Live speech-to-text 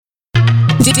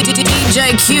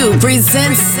DJ Q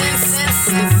presents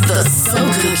The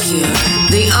Soca Cure,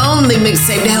 the only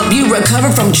mixtape to help you recover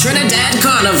from Trinidad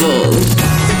Carnival.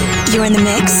 You're in the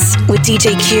mix with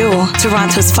DJ Q,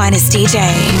 Toronto's finest DJ.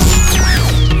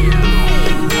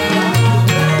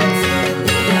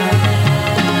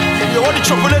 You want the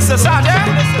chocolate sound,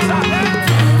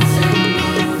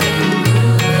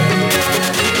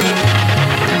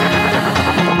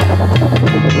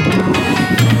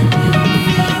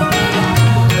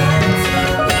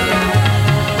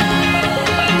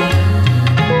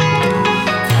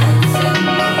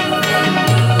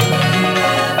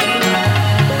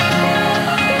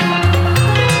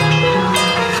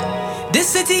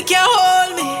 City can't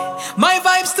hold me, my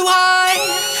vibe's too high,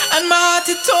 and my heart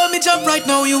it told me jump right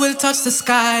now, you will touch the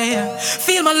sky.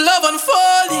 Feel my love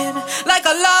unfolding like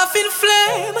a laughing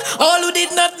flame. All who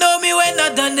did not know me when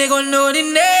not done, they gon' know the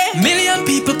name. Million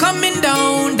people coming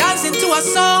down, dancing to a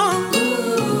song.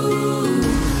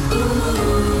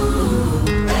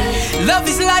 Love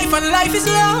is life and life is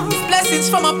love, blessings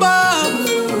from above.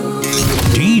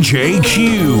 DJ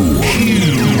Q.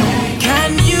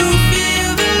 Can you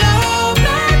feel the love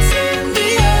that's in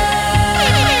the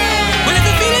air? Well, if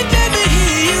you feel it, let me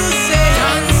hear you say,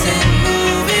 dancing,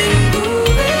 moving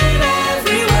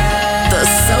everywhere. The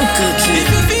Soca Cure. If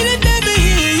you feel it, let me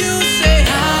hear you say,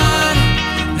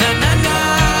 na na na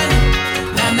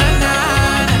na na na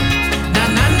na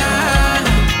na na,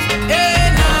 eh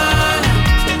na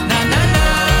na na na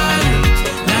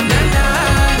na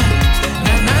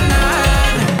na na na.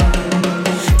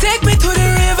 Take me to the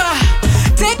river,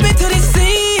 take me to the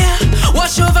sea.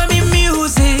 Wash over me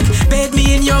music, bathe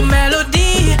me in your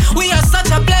melody. We are such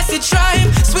a blessed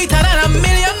tribe, sweeter than a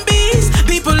million bees.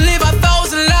 People live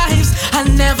 1,000 lives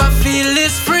and never feel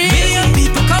this free. Million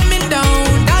people coming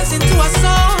down, dancing to a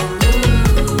song.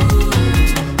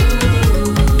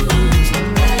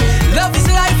 Love is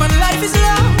life and life is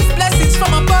love, blessings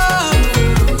from above.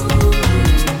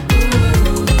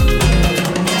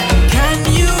 Can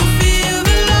you feel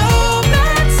the love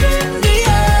that's in the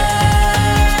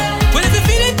air? Well, if you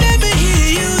feel it, let me hear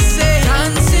you say,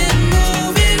 dancing,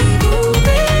 moving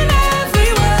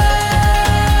everywhere.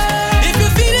 If you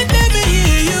feel it, let me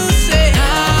hear you say, na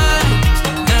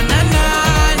na na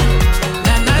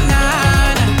na na na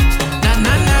na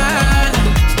na na,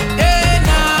 eh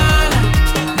na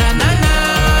na na na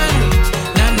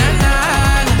na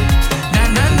na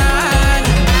na na.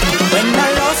 When I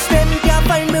lost them, can't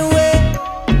find me way.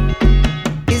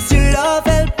 Is your love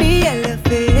help me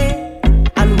elevate?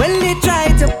 And when they try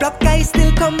to block, I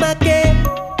still come again.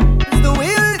 It's the way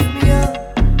you lift me up,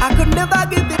 I could never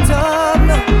give it up,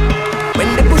 no. When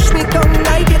they push me down,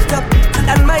 I get up.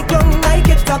 And my ground, I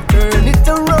get up. Turn it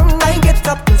around, I get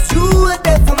up. 'Cause you are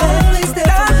there for me.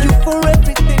 Thank you for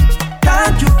everything.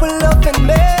 Thank you for loving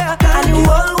me. And you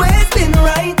always been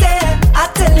right there, I'm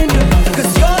telling you.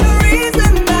 'Cause you're the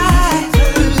reason I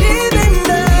believe in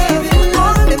love.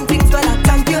 All them things, but I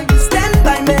thank you, you stand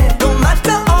by me. No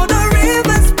matter all the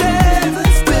rivers bend,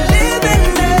 we live in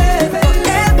love. For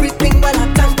everything, but I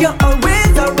thank you,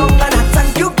 always around. And I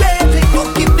thank you greatly for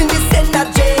giving this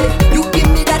energy. You give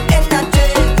me that energy.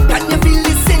 Can you feel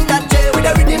this energy? With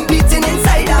a rhythm beating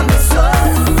inside of my soul.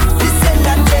 This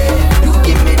energy, you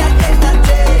give me that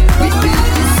energy. We feel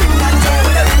this energy.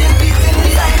 With a rhythm beating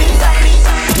inside.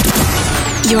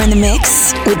 You're in the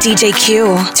mix with DJ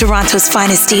Q, Toronto's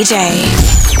finest DJ.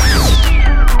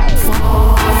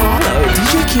 Follow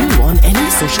DJ Q on any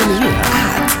social media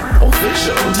at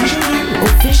Official DJ Q.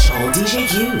 Official DJ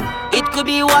Q. It could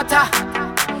be water,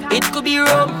 it could be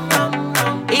rum,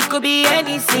 it could be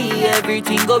anything,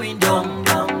 everything going down.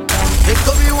 It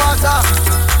could be water,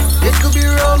 it could be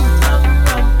rum,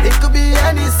 it could be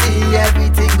anything,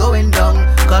 everything going down.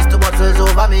 'Cause the water's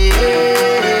over me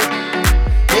head,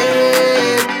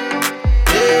 head,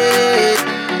 head.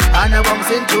 And I bumps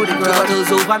into the ground.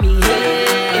 Bottles over me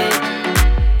head,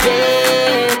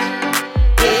 head,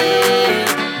 head.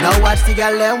 Now watch the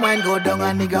girl and wine go down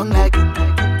on the ground like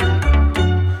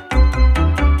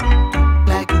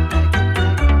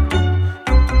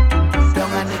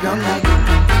down on the ground like.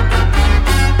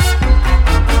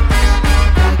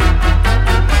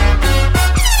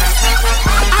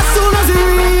 As soon as you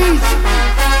reach,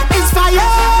 it's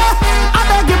fire. I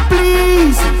beg you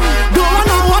please. Don't want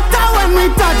no water when we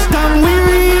touch down, we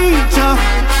reach.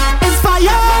 It's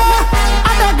fire.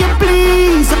 I beg you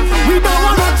please. We don't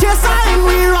want no chaser and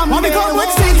we run. Want me come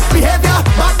with six behavior,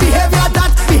 bad behavior.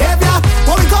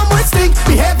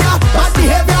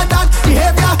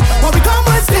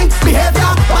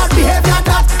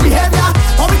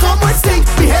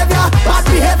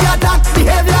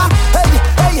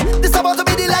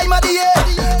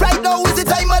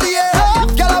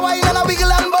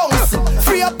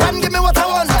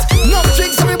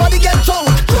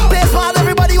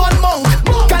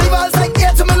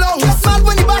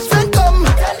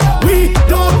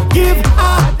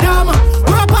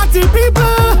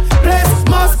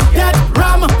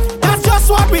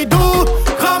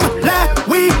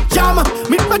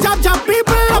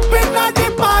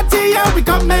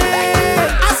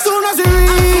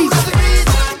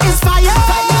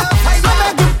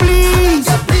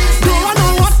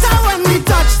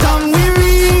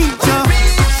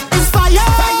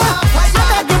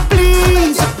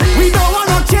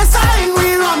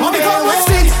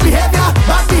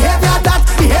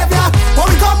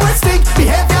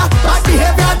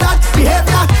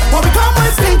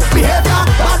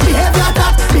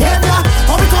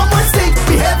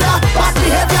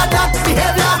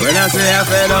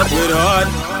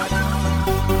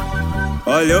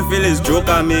 All you feel is joke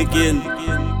I'm making.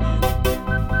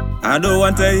 I don't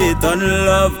want to hate on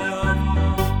love,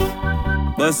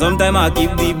 but sometimes I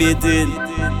keep debating.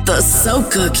 The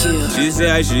Soca Cure. She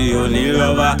say she only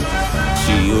lover,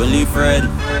 she only friend.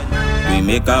 We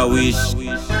make a wish,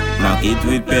 mark it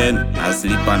with pen. I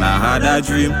sleep and I had a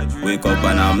dream, wake up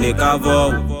and I make a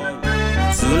vow.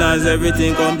 Soon as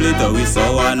everything complete, we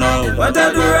saw one now. What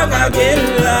I do wrong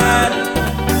again, lad?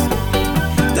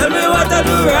 Tell me what I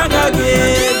do wrong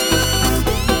again.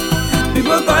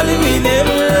 People calling me name,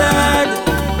 lad.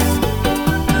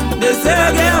 They say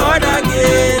I get hard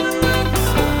again.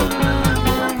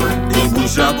 The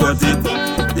bush a cut it,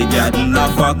 the garden a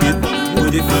fuck it,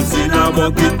 put the fruits in a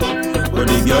bucket. But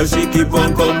the girl she keep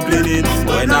on complaining.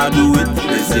 When I do it,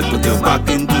 they say put your back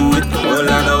into it. All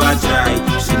I know I try,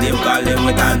 she name calling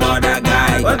with another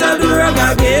guy. What I do wrong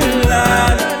again,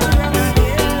 lad?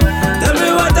 Tell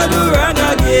me what I do wrong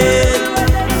again.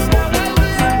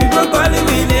 People calling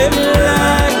me name,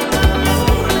 lad.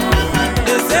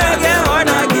 They say I get hard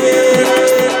again.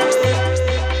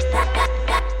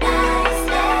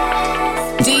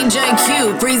 DJ Q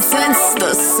presents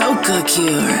the Soca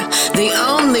Cure, the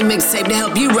only mixtape to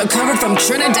help you recover from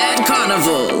Trinidad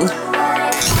Carnival.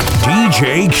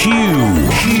 DJ Q.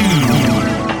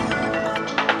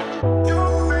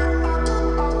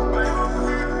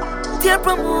 Dear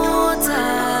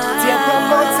promoter,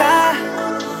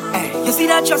 Hey, you see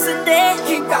that trust in there?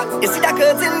 Keep that. You see that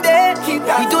curtain there? Keep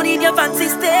that. we don't need your fancy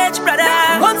stage, brother.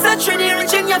 Once a Trinity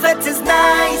reaching your vet is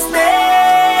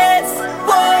niceness.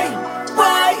 Boy.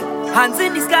 Hands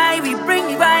in the sky, we bring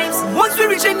the vibes. Once we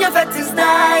reach in your vet is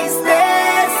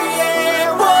niceness.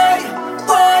 Yeah, boy.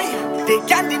 They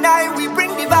can't deny we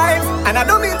bring the vibes. And I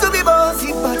don't mean to be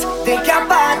bossy, but they can't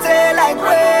party like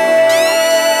we.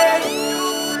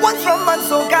 Once from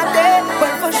Mansoka Day,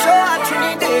 but for sure at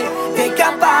Trinidad, they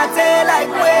can't party like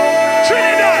we.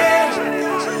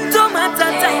 Don't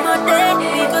matter time or day,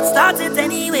 we could start it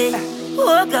anyway.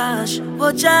 Oh gosh,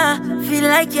 Boja, feel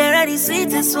like you're the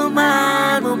sweetest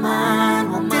woman.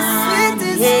 The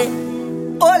sweetest. Yeah.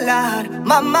 Oh Lord,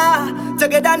 Mama,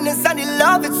 togetherness and the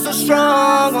love, it's so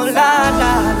strong. Oh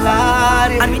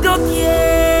Lord. And we don't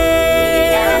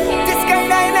care. This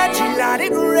kind of energy, Lord,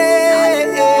 it rain.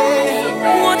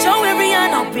 Watch how every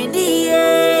hand up in the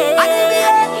air.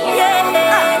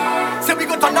 Yeah. So we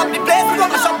go turn up the place, we go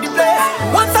mash up the place.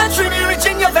 Once a Trinity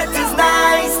reaching your vet is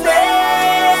niceness.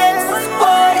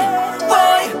 Boy.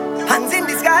 Hands in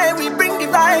the sky, we bring the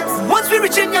vibes. Once we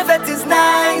reach in your vet is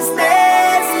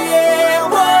niceness. Yeah,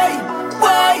 boy.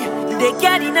 They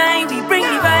can't deny we bring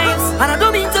the vibes. And I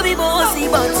don't mean to be bossy,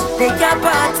 but they can't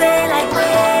party like we.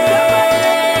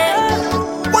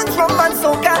 Once from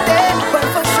Mansoka Day, but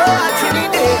for sure at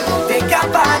Trinidad, they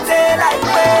can't party like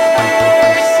we.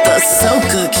 The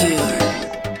Soca Cure.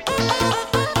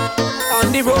 On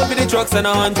the road with the trucks and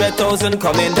 100,000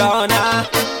 coming down.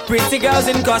 Pretty girls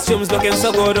in costumes looking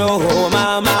so good, oh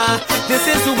mama. This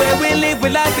is the way we live, we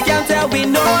like we can't tell, we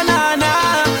know, nah.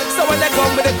 So when they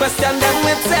come with a question, then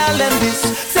we tell them this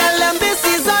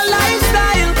is our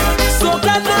lifestyle.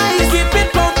 Soca nice, keep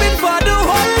it pumping for the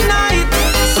whole night.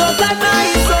 Soca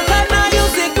nice,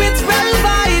 music with real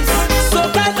vibes.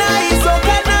 Soca nice,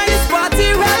 party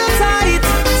real tight.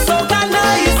 Soca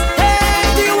nice,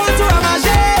 hey, do you want to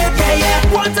ramage? Yeah,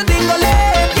 want to dingle?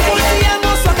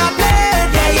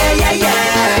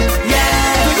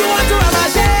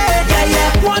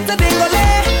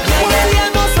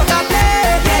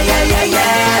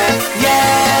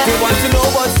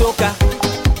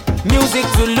 Music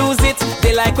to lose it,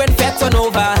 they like when fed turn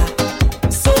over.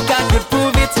 Soca could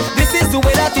prove it. This is the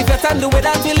way that we fet and the way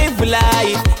that we live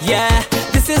life. Yeah,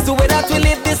 this is the way that we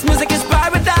live. This music is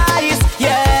paradise.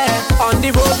 Yeah, on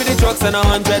the road with the trucks and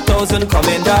 100,000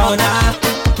 coming down.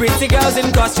 Pretty girls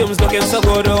in costumes looking so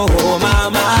good, oh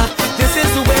mama. This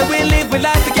is the way we live, we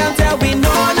like we can't tell, we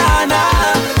know, nah.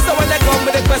 So when they come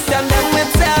with a question, then we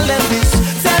tell them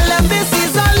this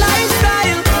is our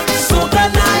lifestyle. Soca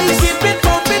nice, keep it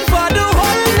pumping for the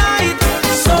whole night.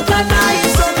 Soca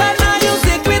nice,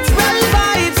 music with real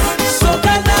vibes.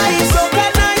 Soca nice,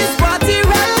 party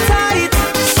real tight.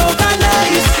 Soca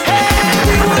nice, hey,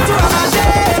 we want to ramage,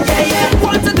 yeah,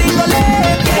 want to dingle,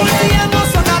 yeah, no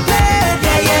soca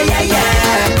play, yeah.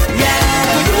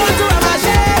 Do you want to ramage,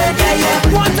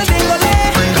 yeah, want to dingle,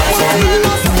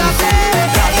 no soca play,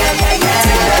 yeah.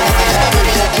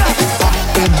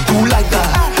 Do like that,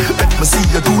 let me see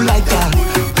you do like that.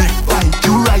 Big bike,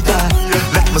 you ride that.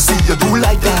 Let me see you do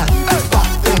like that. Back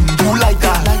them, do like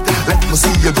that. Let me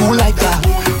see you do like that.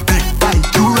 Big bike,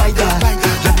 you ride that.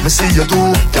 Let me see you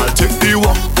do. Girl, take the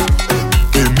walk,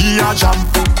 give me a jam.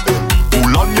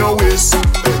 Pull on your waist,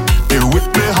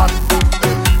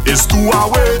 is too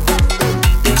away.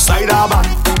 Inside a man,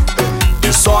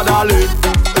 disorderly.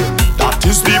 That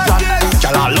is the plan.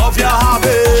 Girl, I love your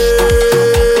habit.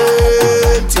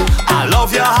 I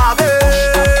love your habit.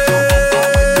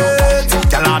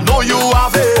 Girl, I know you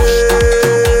have it.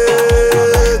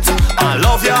 I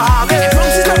love your habit.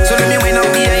 So let me wind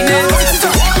up behind it.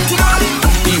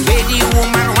 The way the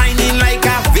woman whining like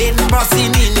a vein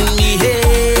busting in me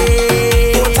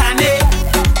head. Botany,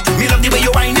 me love the way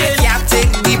you whine it. Can't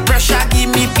take the pressure, give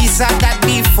me piece of that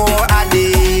before I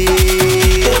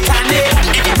did. Botany,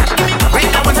 right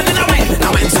now I'm telling you why.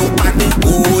 Now I'm so bad,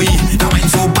 boy. Now I'm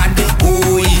so bad,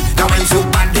 boy. Now I'm so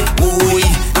bad, boy.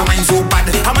 Now I'm so bad.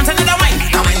 I'm telling you why.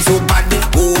 Now I'm so bad,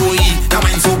 boy. Now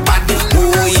I'm so bad,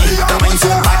 boy. Now I'm so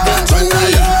bad,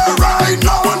 boy. Right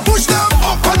now and push them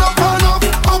up and up and up,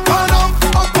 up and up,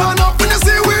 up and up. When you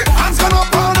see we hands gone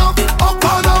up and up, up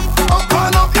and up, up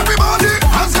and up. Everybody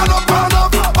hands gone up and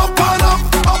up, up and up,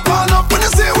 up and up. When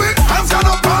you see we hands gone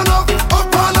up and up,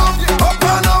 up and up, up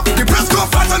and up. The press go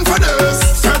fighting for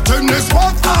this. Threaten this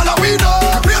what all we know.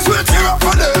 The place will tear up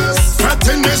for this.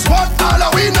 Threaten this what all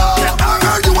we know. I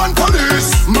heard you want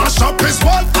police. Mash up is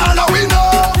what all we know.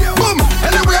 Boom,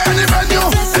 anywhere, any venue,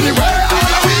 anywhere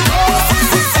all we go.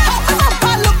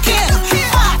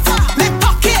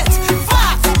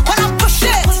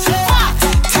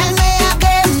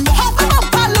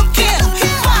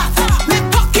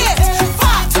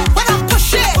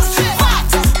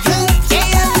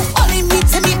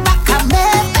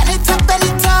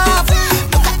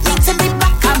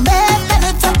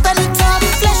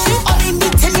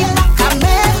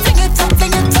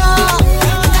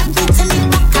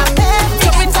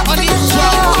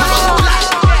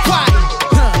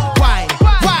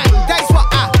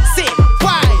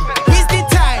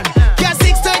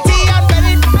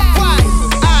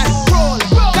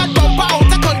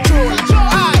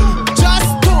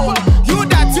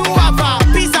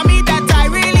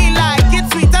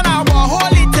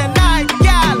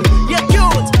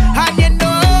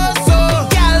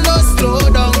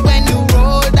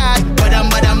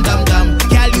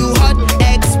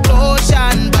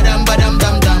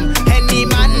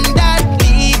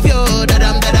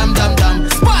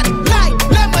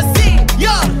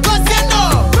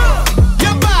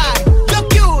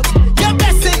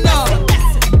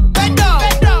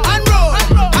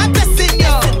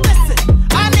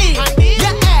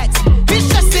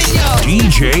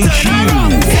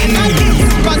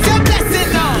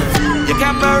 Your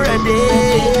camera ready,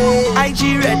 IG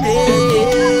ready,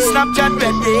 Snapchat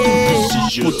ready.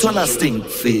 Put on a stink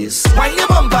face. Wind your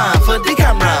bumper for the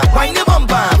camera. Wind your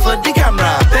bumper for the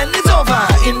camera. Bend it over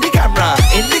in the camera,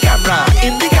 in the camera,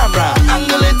 in the camera.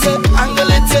 Angle it,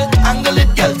 angle it, angle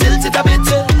it, girl, tilt it a bit.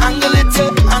 Angle it,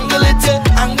 angle it,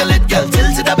 angle it, girl,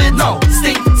 tilt it a bit. Now,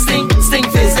 stink, stink, stink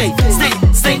face, hey, stink,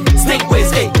 stink, stink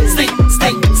waist, hey, stink,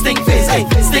 stink, stink face, hey,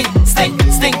 stink, stink,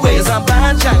 stink waist. It's a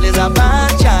bad child, it's a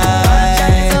bad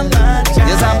child.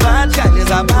 It's a bad child, it's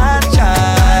a bad child.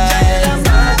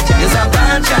 It's a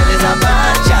bad child, it's a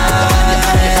bad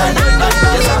child.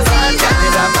 It's a bad child,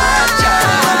 it's a bad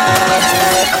child.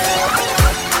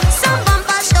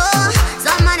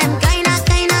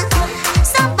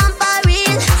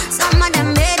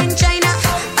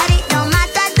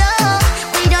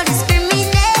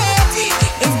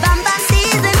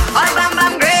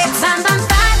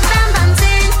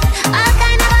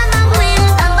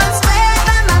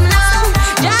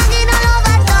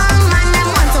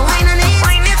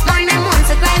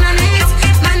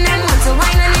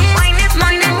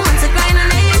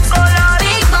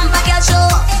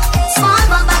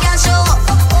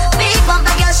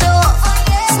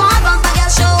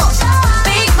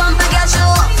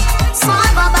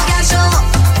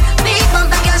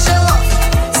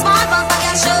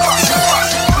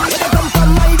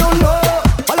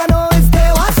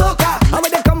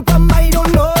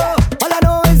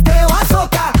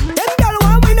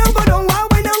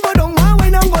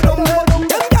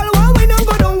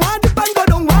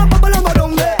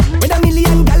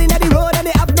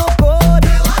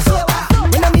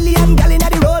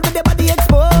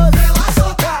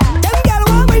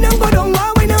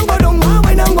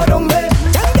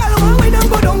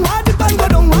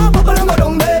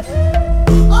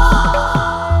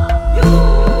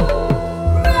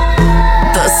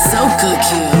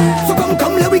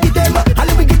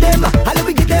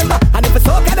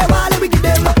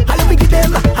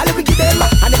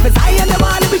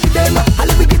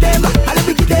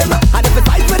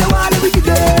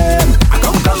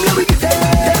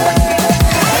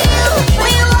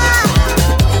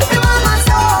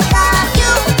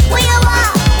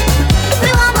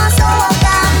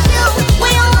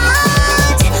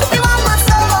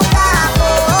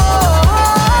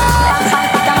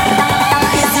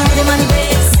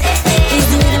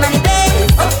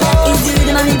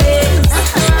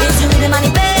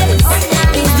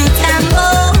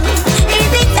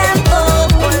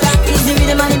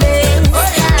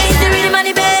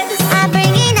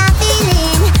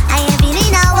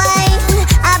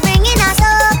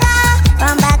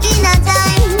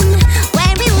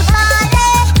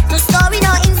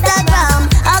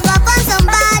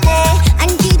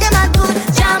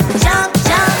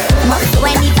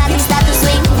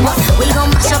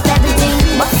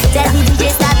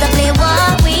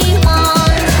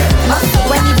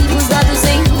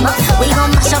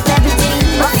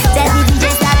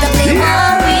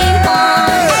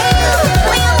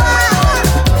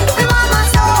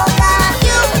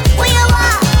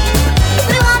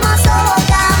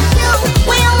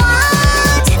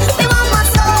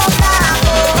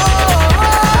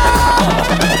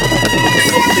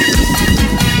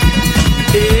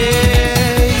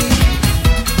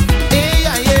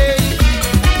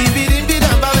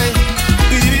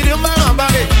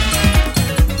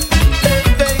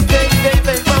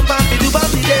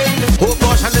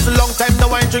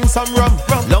 drink some rum.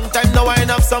 Long time now I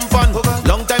have some fun.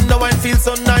 Long time now I feel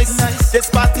so nice. This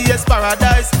party is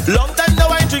paradise. Long time now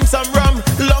I drink some rum.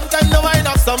 Long time now I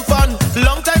have some fun.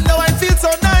 Long time now I feel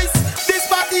so nice. This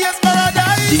party is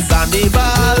paradise. The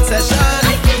carnival session.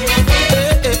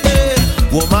 Hey, hey, hey.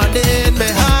 Woman in my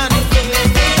hand.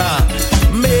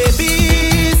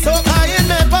 Maybe so high in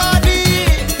my body.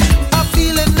 I'm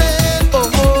feeling it. Oh,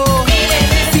 oh.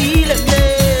 Feeling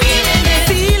it.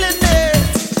 Feeling it.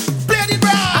 Play the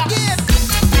bra again.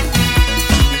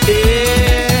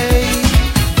 Hey.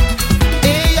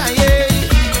 Hey, yeah, yeah.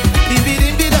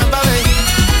 Bidi-bidi-bidi-bidi.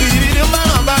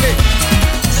 Bidi-bidi-bidi-bidi.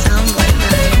 Sound like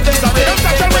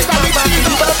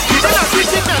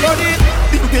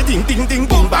ding ding ding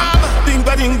boom bam, ding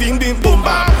ba ding ding ding boom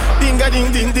bam, ding ga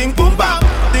ding ding ding boom bam,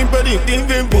 ding ba ding ding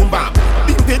ding boom bam,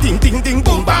 ding ba ding ding ding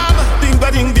boom bam, ding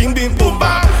ba ding ding ding boom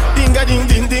bam, ding ga ding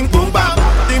ding ding boom bam,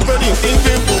 ding ba ding ding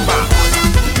ding boom bam.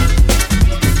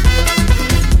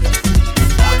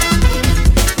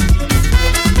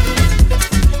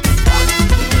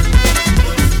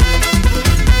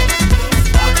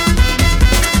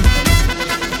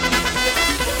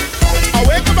 I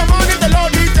wake up in the morning, the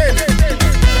Lord leading.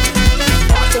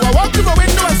 So I walk to my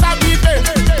window and start weeping.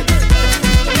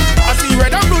 I see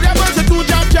red and blue devils and two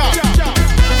jab jab.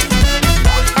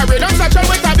 I read on satchel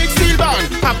with a big steel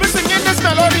band. I've been singing this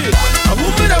melody. A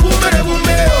boom be da boom be da boom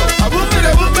be oh. A boom be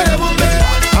da boom be da boom be.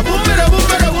 A boom be da boom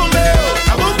be da boom be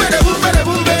oh. A boom be da boom be da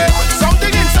boom be.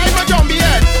 Something inside my zombie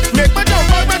head make my jump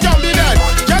out my zombie dead.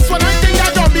 Just when I think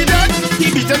that zombie dead,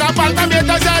 he beating up all the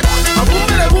meters head. A boom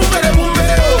be da boom be da boom be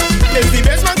oh. It's the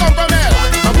best man come from hell.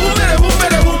 A boom be da boom be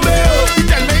da boom be oh. He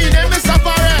tell me his name is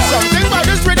Safari. Something about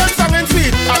this rhythm song and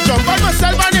sweet. I jump on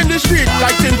myself and in the street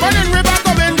like tin pan and river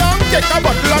coming down. Take a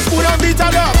bottle of spoon and beat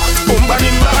it up. Boom ba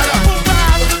ding bada,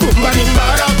 boom ba ding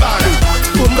bada bada,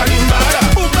 boom ba ding bada,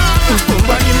 boom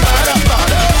ba ding bada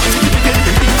bada. Ding ding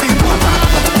ding ding boom ba,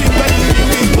 ding ba ding ding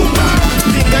ding boom ba,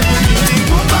 ding ba ding ding ding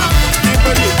boom ba, ding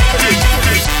ba ding ding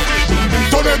ding.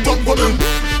 Turn it up for them,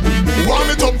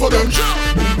 warm it up for them,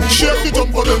 shake it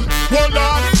up for them. One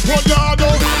lad,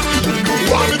 oh.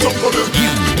 Warm it up for them,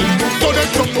 turn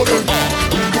it up for them,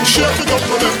 shake it up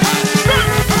for them.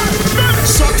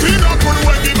 Something up on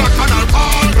when the bacchanal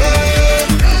party.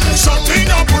 Something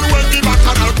up on when the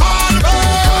bacchanal party.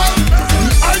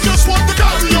 I just want to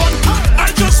carry on,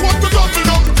 I just want to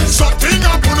double up. Something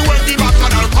up on when the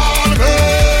bacchanal party.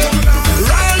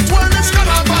 Right when it's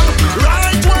carnival,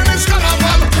 right when it's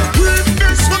carnival.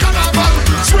 Sweetness for carnival,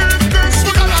 sweetness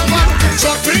for carnival.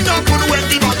 Something up on when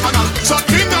the bacchanal,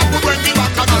 something up on when the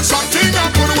bacchanal, something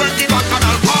up on when the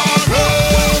bacchanal party.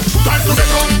 Time to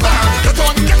get on back, get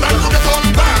on, get time to get on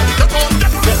back, get on,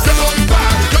 get on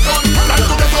back, get on, time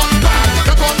to get on back,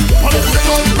 get on, time to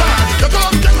get on back, get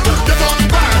on, get on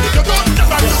back, get on,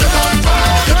 time to get on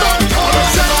back, get on,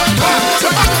 get on back.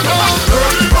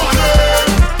 Early morning,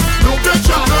 look at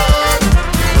jamming.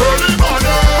 Early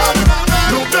morning,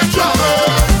 look at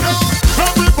jamming.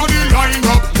 Everybody line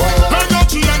up,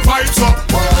 energy and vibes up,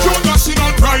 show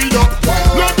national pride up,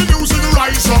 let the music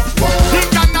rise up. In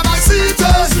Canada City,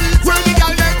 where the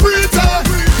girl them pretty.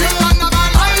 In Canada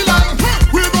Island,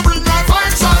 we go bring our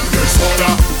vibes on.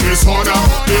 Disorder, disorder,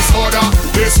 disorder,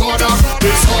 disorder,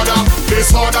 disorder,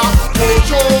 disorder,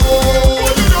 mojo.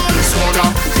 Disorder,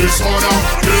 disorder,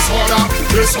 disorder,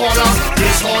 disorder,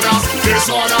 disorder,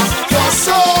 disorder. What's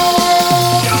up?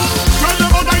 Tell your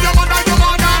mother, your mother, your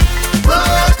mother,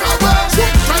 break away.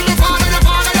 Tell your father, your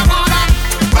father, your father,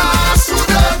 pass to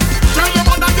them. Tell your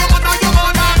mother, your mother, your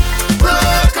mother,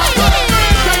 break away.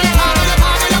 Tell your father, your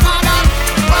father, your father,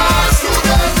 pass to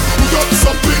them. Put up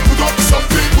something, put up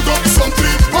something, put up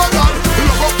something. Hold on,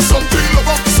 love up something, love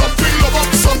up something, love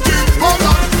up something. Hold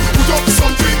on, put up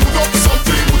something, put up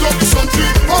something, put up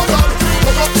something. Hold on,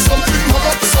 hold up something, hold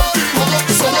up something, hold up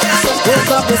something.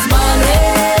 Woke up this morning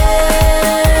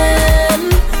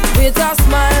with a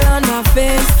smile on my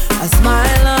face, a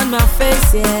smile on my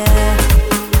face, yeah.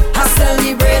 I'm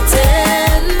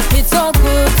celebrating. It's so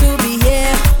good to be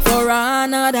here for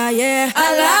another year.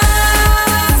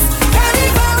 Alas,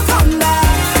 carnival come back,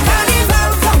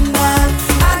 carnival come back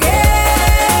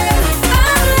again.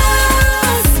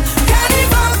 Alas,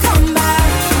 carnival come back,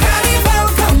 carnival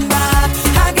come back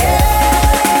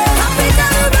again. Happy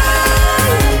carnival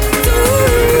to you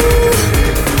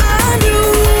and you,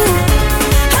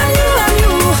 and you and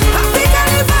you. Happy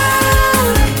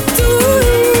carnival to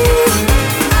you.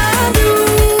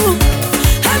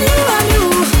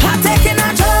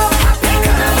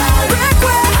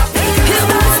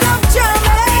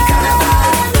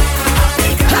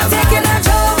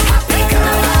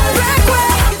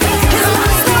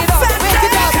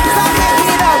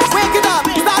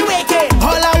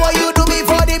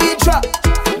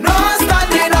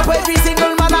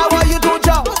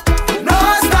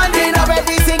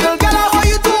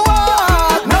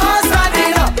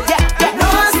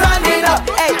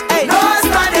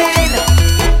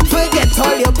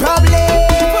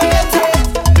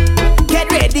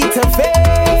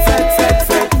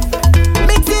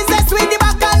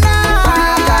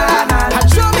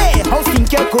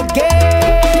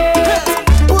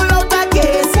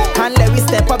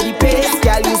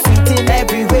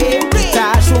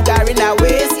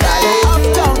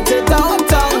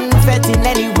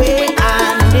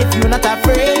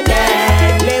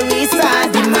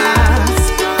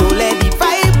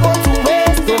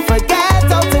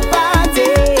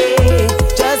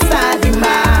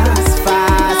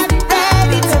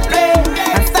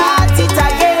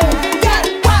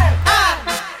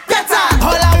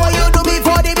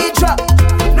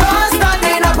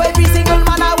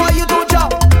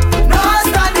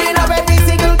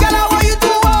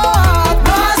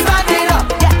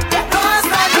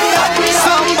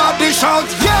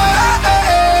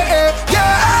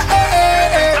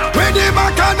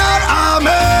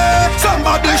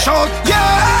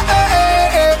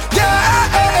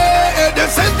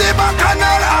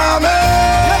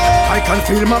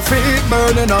 feel my feet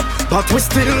burning up, but we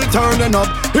still turning up.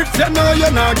 If you know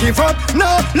you're not give up, no,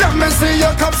 let me see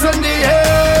your cups in the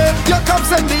air. Your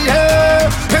cups in the air.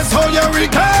 It's how you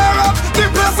repair up the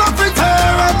place of it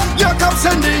tear up. Your cups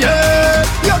in the air.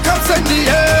 Your cups in the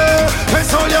air.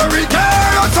 It's how you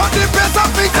repair up so the place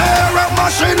of it tear up.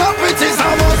 Mashing up it is a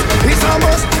must. It's a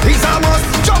must. It's a must.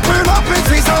 Jumping up it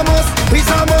is a must.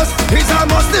 It's a must. It's a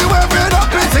must. The wearing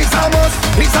up it is a must.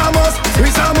 It's a must.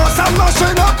 It's a must. I'm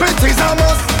mashing up it is a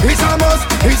must. It's a must.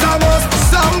 It's a must.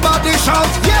 Somebody shout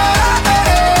yeah,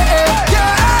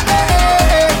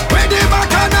 yeah. With the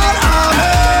bacchanal army.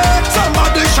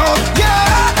 Somebody shout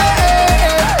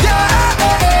yeah,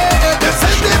 yeah. This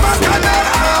is the bacchanal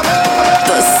army.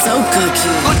 The Soca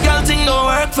Cube. Good girl thing don't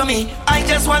work for me. I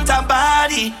just want a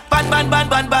body,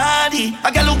 bad body.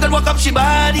 A girl who can walk up she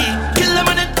body. Kill them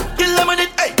on it,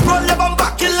 hey. Roll your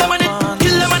bumper, kill them on it,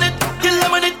 kill them on it, kill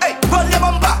them on it, hey. Roll your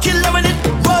bumper, kill them on it,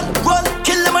 roll,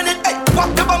 kill them on it, hey.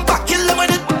 Walk the bumper, kill them on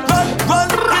it, roll,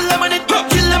 kill them on it,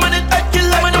 kill them on it, hey, kill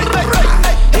them on it,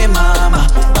 hey. Hey mama,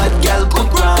 bad girl good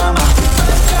grammar.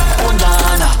 Oh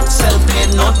nana,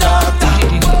 self-made no doctor.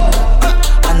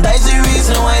 And that's the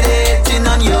reason why they hating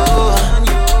on you.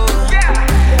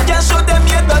 Just show them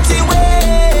your dirty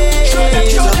ways.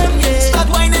 Start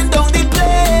winding down the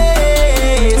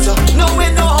place. No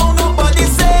way, no how nobody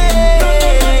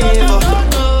save.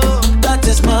 That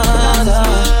is murder.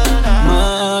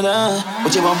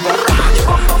 What you want?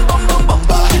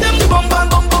 Hit them the bumper,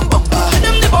 hit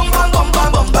them the bumper.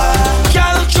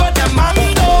 Girl, show them man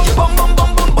down.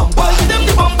 Hit them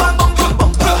the bumper.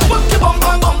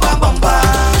 Walk the bumper.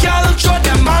 Girl, show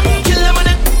them man. Kill them on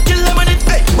it,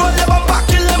 hey. Roll the bumper,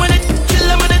 kill them on it,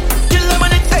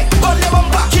 hey. Roll the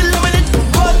bumper, kill them on it,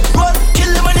 roll,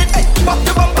 kill them on it, hey. Walk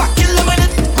the bumper, kill them on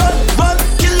it, roll,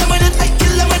 kill them on it, hey.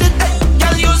 Kill them on it, hey.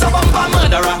 Girl, use a bumper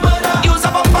murderer, use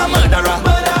a bumper murderer.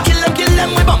 Kill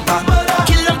them with bumper,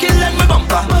 kill them with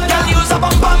bumper. Girl, use a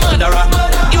bumper murderer,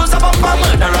 use a bumper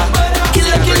murderer. Kill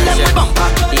them with bumper,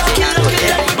 kill them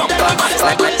with bumper.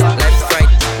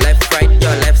 Left, right,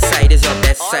 your left side is your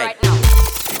best side.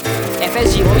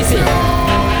 FSG, what we say?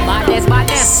 Madness.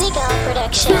 Seagull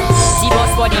Production.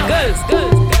 C-Boss for the girls.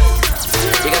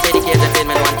 You got dedicate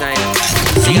entertainment one time.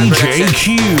 DJ Q.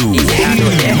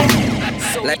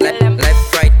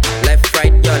 Left,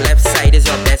 right, your left side is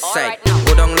your best side.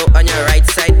 Go down low on your right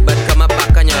side, but come up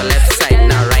back on your left side.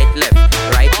 Now right, left.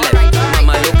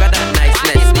 Mama, look at that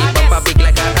niceness. The bumper big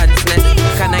like a ant's nest.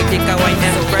 Can I take a wine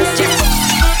and press chip?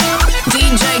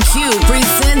 DJ Q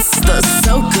presents the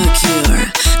Soca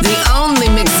Cure, the only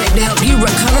mixtape to help you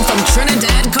recover from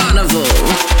Trinidad Carnival.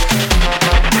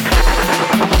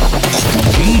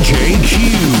 DJ Q.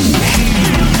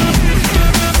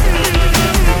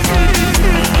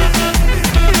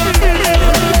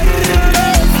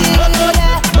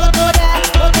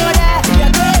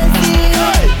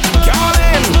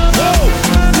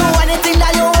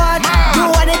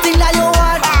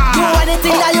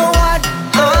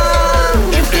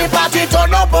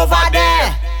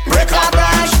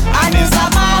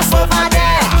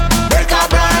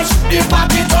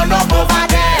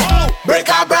 Break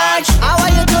a branch. I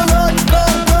want you to run, go,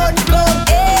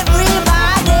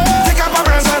 everybody. Take up a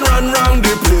branch and run round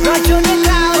the place. Run to the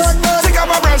clouds. Take up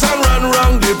a branch and run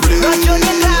round the place. Run to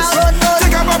the clouds.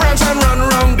 Take up a branch and run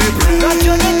round the place. Run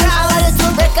to the clouds. I want you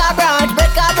to break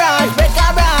a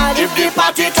branch. If the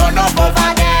party turn up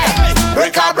over there,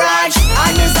 break a branch.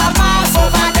 And it's a mass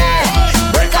over there.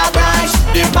 Break a branch.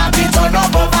 The party turn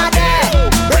up over there.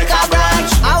 Break a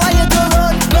branch. I want you to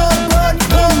run, go.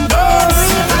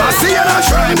 I see a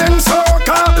trending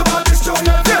soca.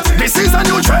 This is a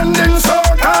new trending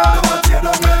soca.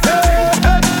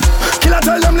 Killer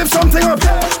tell them lift something up.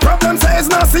 Problem say it's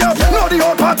nasty up. Now the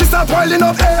whole party start wilding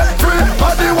up.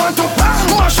 Everybody want to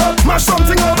mash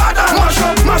something up.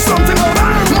 Mash something up.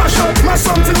 Mash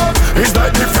something up. It's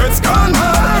like the feds gone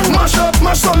mad. Mash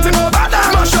something up.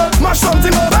 Mash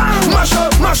something up.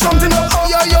 Mash something up. Oh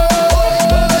yo.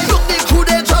 Look the crew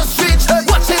they just reach.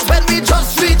 Watch it when we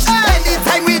just reach.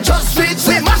 Anytime we just reach,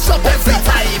 we mash up every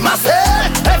time. I say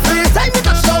every time we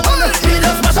touch down, we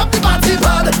just mash up the party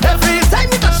pad. Every time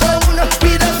we touch down,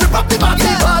 we just rip up the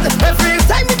party pad. Every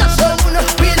time we touch down,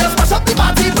 we just mash up the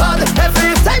party pad.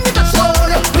 Every time we touch down,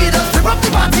 we just rip up the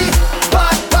party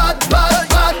pad.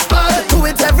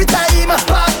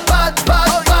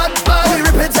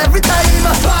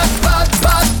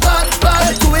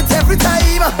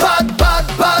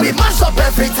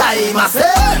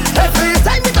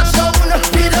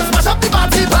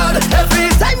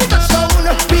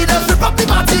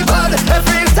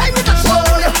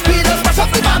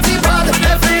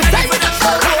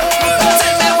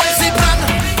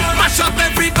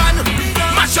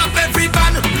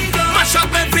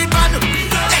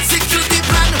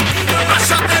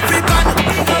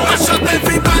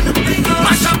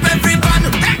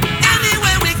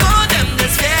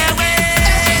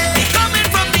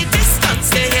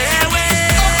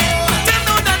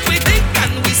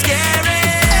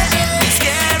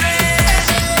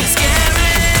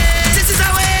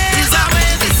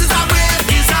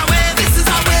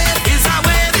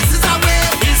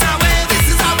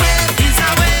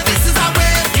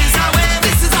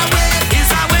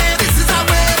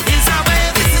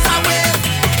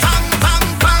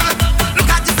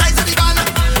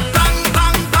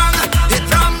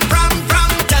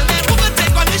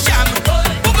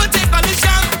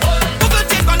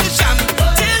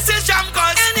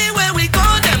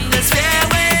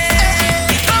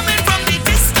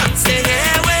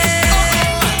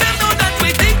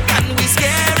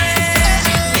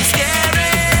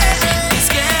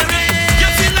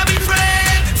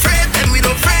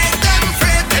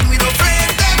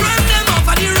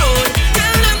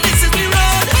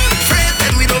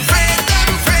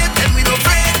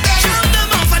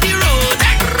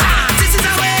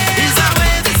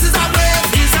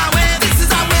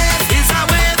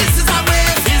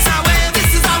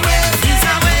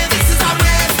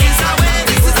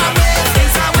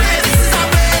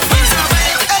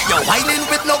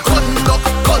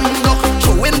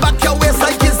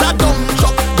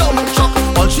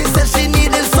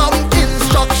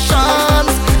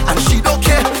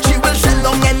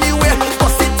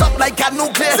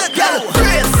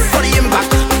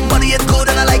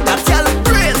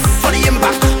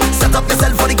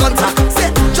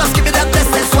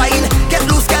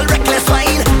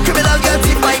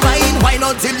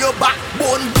 until your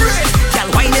backbone break. Girl,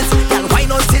 wine it, girl, wine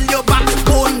until your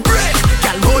backbone break.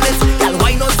 Girl, roll it, girl,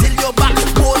 wine until your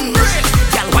backbone break.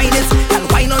 Girl, wine it, girl,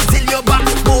 wine until your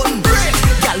backbone break.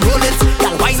 Girl, roll it,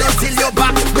 girl, wine until your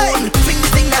backbone. Swing the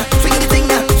thing now, swing the thing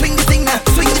now, swing the thing now,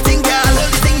 swing the thing, girl. Roll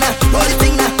the thing now, roll the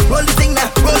thing now, roll the thing now,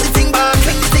 roll the thing back.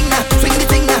 Swing the thing now, swing the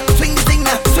thing now, swing the thing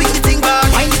now, swing the thing back.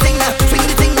 Wine the thing now, swing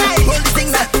the thing now, roll the thing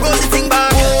now, roll the thing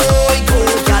back. Oh, go,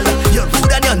 girl, you're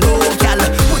good and you know, girl.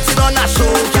 Put it on a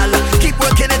show, girl. Keep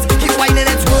working it, keep whining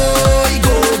it. Oh,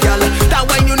 go, girl. That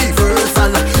wine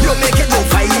universal, you make it go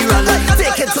viral.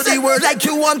 Take it to the world like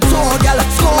you want tour, girl.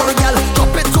 Score, girl.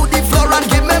 Drop it to the floor and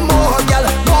give me more, girl.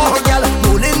 More, girl.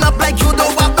 Rolling up like you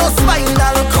don't have no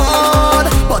spinal cord,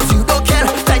 but you don't care.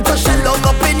 Time to shell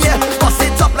up in here, bust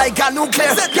it up like a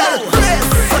nuclear. Girl, brace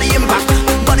for the impact.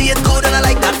 Body is good and I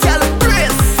like that, girl.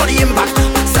 Brace for the impact.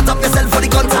 Set up yourself for the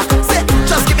contact. Sit,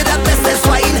 just give me that bestest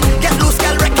wine. Get loose,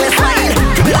 girl, reckless wine.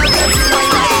 Give me that dirty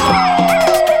wine.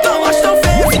 Don't watch no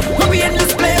face when we in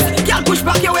this place. Girl, push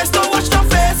back your waist. Don't watch no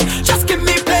face. Just give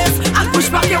me place and push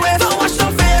back your waist. Don't watch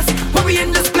no face when we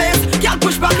in this place. Girl,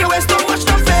 push back your waist. Don't watch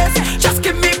no face. Just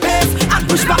give me pace and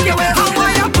push back your waist. How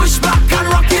are you? Push back and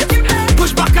rock it.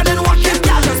 Push back and then walk it,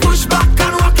 girl. Just push back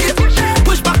and rock it.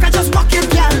 Push back and just walk it,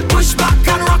 girl. Push back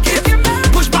and rock it.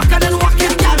 Push back and then walk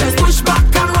it, girl. Just push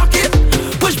back and rock it.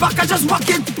 Push back and just walk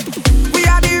it. We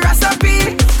are the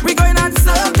recipe. We going and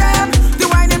serve them. The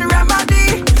wine and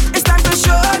remedy. It's time to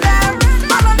show them.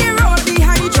 Man on the road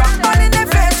behind you, drop all in their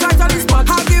face, right on the spot.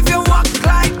 I'll give you walk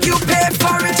like you pay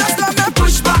for it. Just let me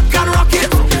push back and rock it.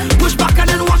 Push back and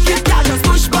then walk it, girl. Just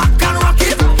push back and rock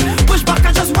it. Push back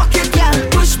and just walk it, girl.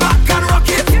 Push back and rock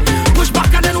it. Push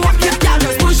back and then walk it, girl.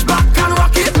 Just push back and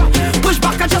rock it. Push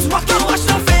back and just walk. Don't watch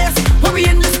no face when we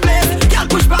in this place. Girl,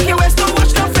 push back your waist. Don't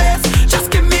watch no face.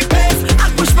 Just give me pace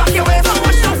and push back your waist. Don't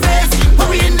watch no face when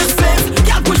we in this place.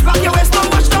 Girl, push back your waist. Don't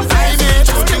watch no face.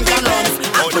 Just give me pace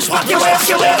and push back your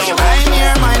waist. I'm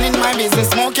here minding my business,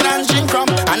 smoking and drink rum.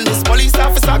 And this police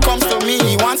officer comes to me,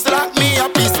 he wants to lock me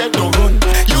up. He said, don't run.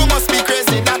 You must be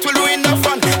crazy, that will ruin the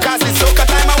fun. Cause it's soca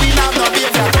time and we have no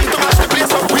behavior. Come to mash the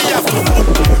place up, we have to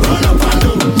run up and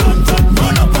do,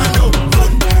 run up and do,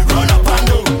 run up and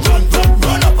do,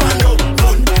 run up and do,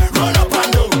 run up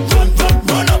and do,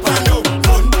 run up and do,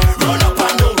 run up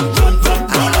and do,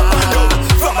 run up and do.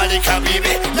 From a liquor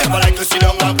baby, never like to sit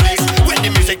down one place. When the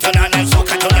music turn on and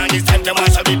soca turn on, it's time to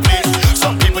mash up the place.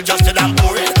 Some people just sit and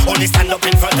boring, only stand up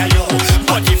in front of you.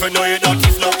 But if you know you don't,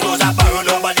 if no clothes are borrow,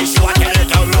 nobody show and tell it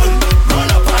to run.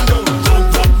 Run up and do,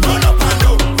 run up and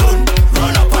do,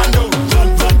 run up and do,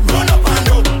 run up and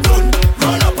do,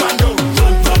 run up and do,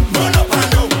 run up and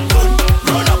do,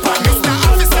 run up and do.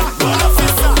 Mr.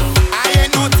 Officer, I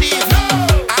ain't no thief,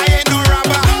 I ain't no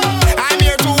robber. I'm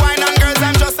here to wine and girls,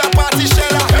 I'm just a party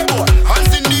sheller. Hey boy,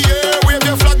 hands in the air, wave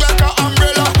your flag like an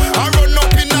umbrella. I run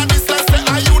up in a this like say,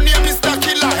 are you near Mr.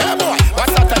 Killer? Hey boy,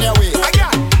 what's that on your way?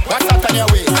 Again, what's that on your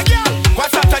way? Again,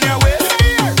 what's that on your way?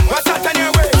 What's that on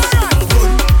your way?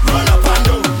 Run up and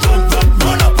do,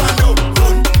 run up and do,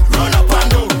 run up and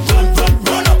do,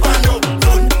 run up and do,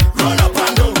 run up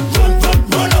and do,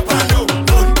 run up and do,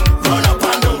 run up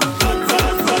and do.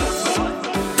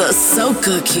 The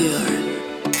Soca Cure.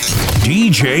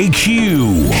 DJ Q.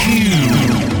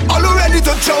 All you ready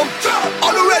to jump?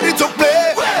 All you ready to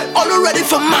play? All you ready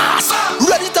for mass?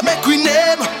 Ready to make we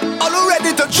name? All you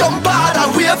ready to jump hard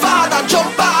and wave hard and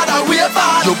jump hard and wave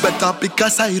hard? You better pick a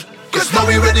side, cause now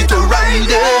we ready to ride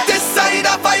it. This side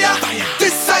of fire,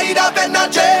 this side of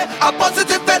energy, a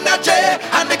positive energy,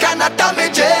 and they cannot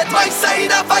damage it. My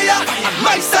side of fire,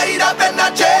 my side of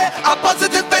energy, a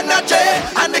positive energy,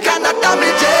 and they cannot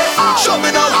damage it. Show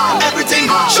me now everything,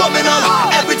 show me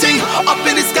now everything up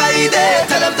in the sky there.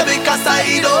 Tell them to pick a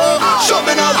side, oh. Show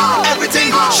me now everything,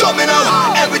 show me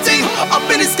now everything up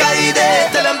in the sky there.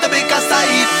 Tell them to pick a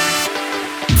side.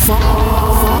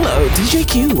 Follow DJ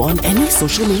Q on any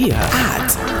social media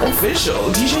at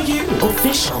Official DJ Q.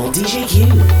 Official DJ Q.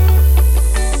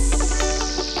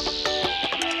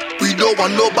 We don't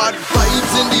want no bad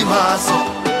vibes in the mass.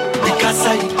 Pick a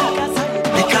side,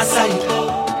 pick a side.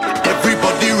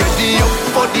 Everybody ready up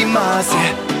for the mass,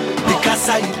 yeah. Pick a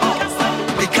side,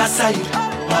 pick a side.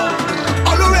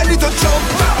 All you ready to jump,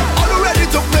 all you ready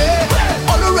to play,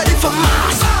 all you ready for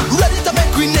mass, ready to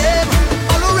make we name.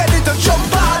 All you ready to jump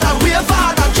hard and wave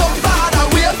hard and jump hard and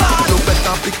wave hard. You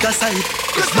better pick a side,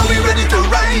 cause now we ready to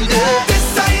ride it. This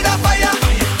side of fire,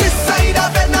 this side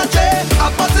of energy, a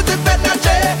positive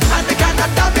energy, and they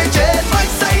cannot damage it. My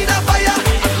side of fire,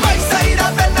 my side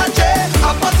of energy,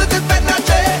 a positive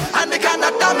energy, and they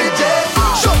cannot damage it.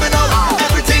 Show me now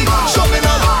everything, show me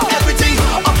now everything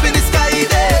up in the sky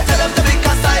there. Tell them to pick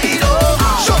a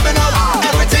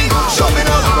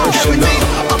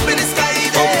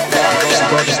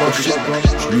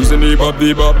using the bop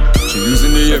the bop. She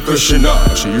using the air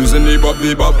freshener. She using the bop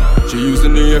the bop. She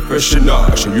using the air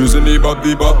freshener. She using the bop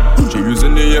the bop. She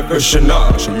using the air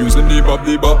freshener. She using the bop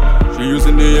the bop. She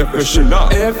using the air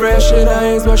freshener. Air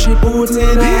freshener is what she put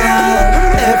in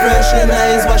her. Air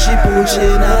freshener is what she put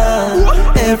in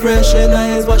her. Air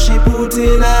freshener is what she put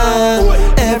in her.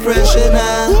 Air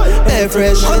freshener, air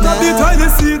freshener. On top the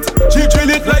toilet seat, she drill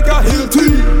it like a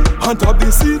Hilti. On top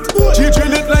the seat, she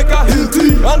drill it like a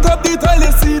Hilti. On top the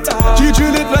toilet seat, she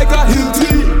drill it like a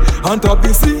Hilti. On top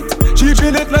the seat, she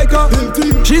drill it like a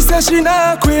Hilti. She says she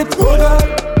not quit, hold on.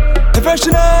 Air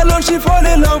freshener alone she fall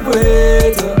in love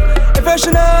with. Air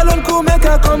freshener alone could make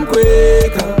her come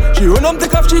quicker. She run up,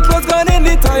 take off, she clothes gone in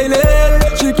the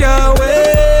toilet. She can't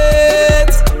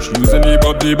wait. She using the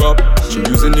bop the bop. She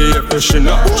using the air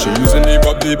freshener. She using the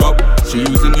bop the bop. She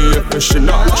using the air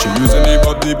freshener. She using the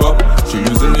bop the bop. She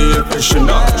using the air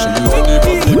freshener. She using the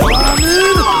bop the bop.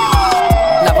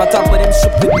 Never talk about them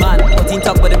stupid man, but he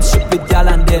talk about them stupid gal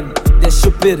and them. They're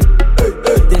stupid.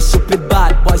 They're stupid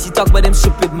bad. Boys, he talk about them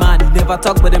stupid man. He never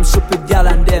talk about them stupid gal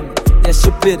and them. They're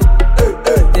stupid.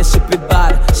 They're stupid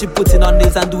bad. She putting on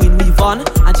nails and doing weave on,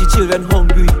 and she children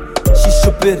hungry. She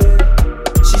stupid.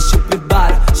 She stupid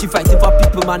bad. She fighting for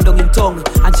people man down in tongue,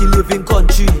 and she live in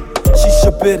country. She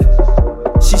stupid.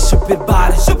 She stupid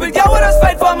bad. Stupid girl, what us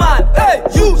fight for man? Hey,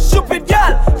 you stupid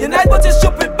girl. You're nice but you're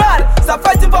stupid bad. Stop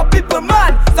fighting for people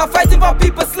man. Stop fighting for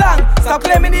people slang. Stop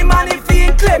claiming the man if he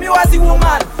ain't claim you as a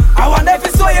woman. I wonder if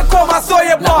you saw you come, I saw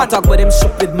you born. Talk about them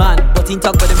stupid man, but he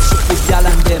talk about them stupid girl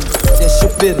and them. They're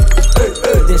stupid.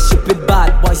 They're stupid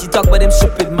bad. Boys, he talk about them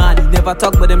stupid man. He never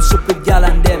talk about them stupid girl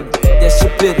and them. They're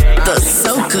stupid. The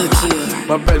Soca Cure.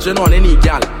 My Belgian on any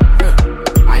gal.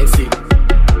 I see.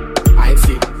 I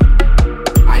see.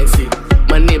 I see.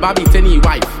 My neighbor beat any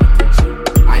wife.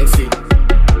 I see.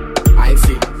 I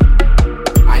see.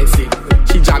 I see.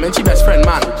 She jamming she best friend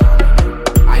man.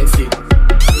 I see.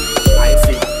 I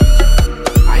see.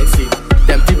 I see.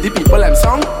 Them tip the people them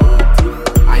song.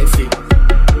 I see.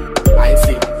 I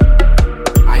see.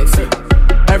 I see.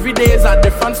 Every day is a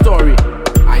different story.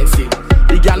 I see.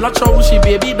 The girl not sure who she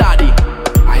baby daddy.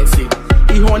 I see.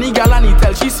 The honey girl and he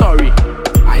tell she sorry.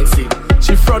 I see.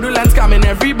 She fraudulent scamming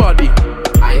everybody.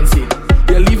 I see.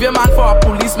 You leave your man for a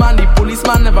policeman. The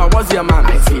policeman never was your man.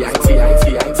 I see. I see. I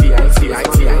see. I see. I see. I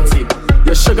see. I see.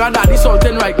 Your sugar daddy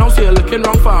salting right now, so you're looking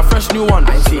wrong for a fresh new one.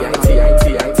 I see. I see. I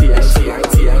see. I see. I see. I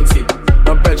see. I see.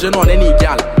 Not Belgian on any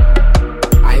gal.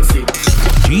 I see.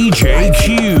 DJ Q.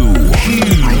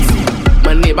 I see.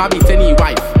 My neighbor beat any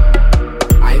wife.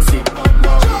 I see.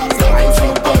 I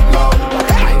see.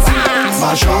 I see.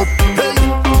 Mash up.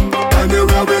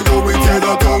 Anywhere we go, we tear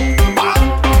that up.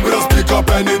 We just pick up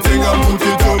anything and put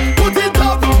it up. Put it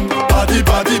up. Party,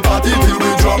 party, party till we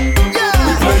drop.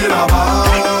 We play it a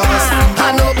mass.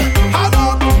 Hand up, hand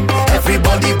up.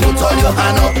 Everybody put all your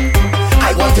hand up.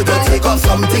 I want you to take off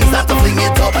some things, not to fling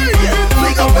it up.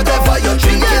 Fling up whatever you're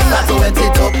drinking, not to wet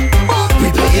it up. We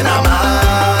play in a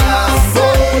mass.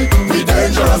 We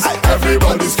dangerous.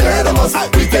 Everybody scared of us.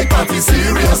 We take party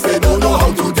serious. They don't know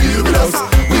how to deal with us.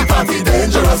 We party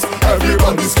dangerous.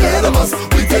 Everybody scared of us.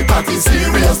 We take party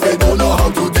serious. They don't know how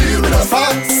to deal with us.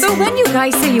 So when you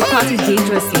guys say you party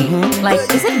dangerously, like,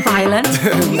 is it violent?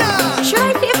 Nah. Should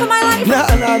I fear for my life?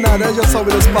 Nah. That's just how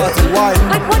we just party. Why?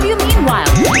 Like, what do you mean wild?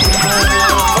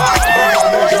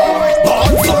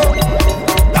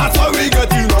 That's how we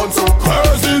get in on so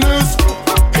craziness.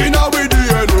 In our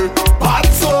DNA. Bad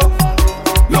so.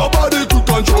 Nobody could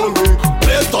control me.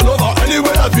 Place turn over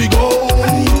anywhere that we go.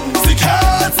 Sick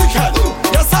head.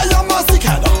 Yes, I am a sick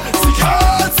head.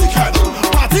 Sick head.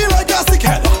 Party like a sick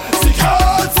head. Sick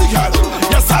head.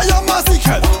 Yes, I am a sick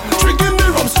head. Drinking the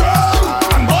rum strong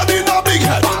and body in a big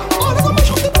head. All of them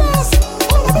mash up the place.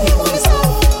 All of them here for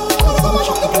themselves. All of them mash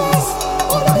up the place.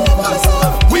 All of them here for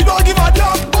themselves. We don't give a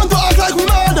damn. Want to act like we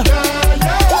mad.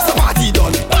 What's the party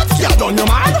done? Party are done, you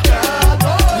mad?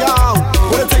 Yo,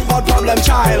 when I think about problem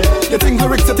child, you think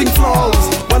lyrics, you think flows.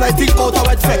 When I think about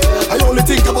our effect, I only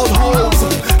think about hoes.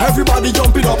 Everybody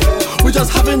jumping up, we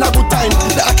just having a good time.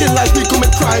 They acting like we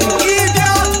commit crime.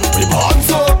 Idiot! We born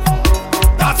so.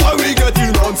 That's why we get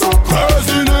in on so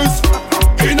craziness.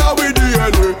 In our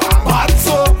DNA, bad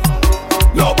so.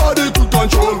 Nobody could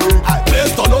control me.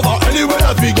 Place turn over anywhere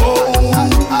that we go.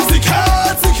 Sick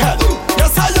head.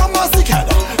 Yes, I am a sick head.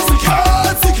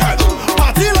 Sick head.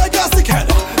 Party like a sick head.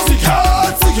 Sick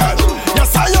head.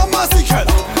 Yes, I am a sick head.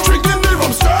 Drinking the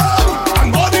rum strong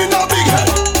and body in a big head.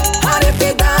 And if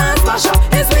they dance, mash up,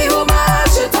 it's me who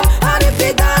mash it up. And if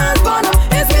they dance, burn up,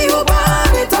 it's me who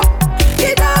burn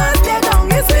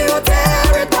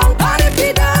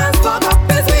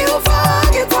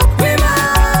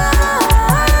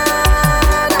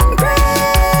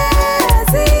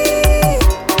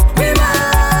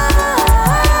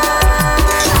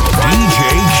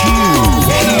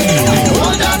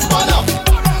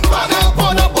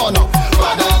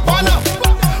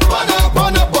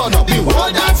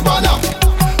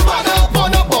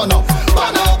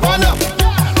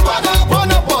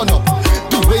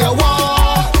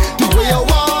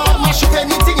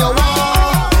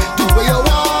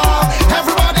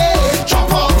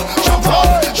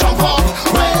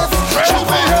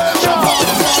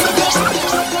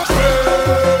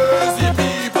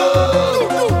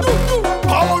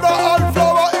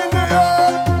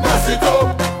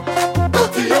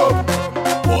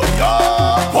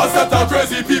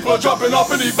up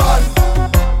in the van.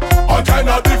 All kind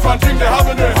of different things they have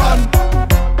in their hand.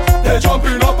 They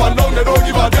jumping up and down, they don't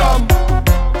give a damn.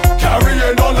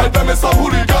 Carrying on like them is some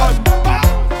hooligan.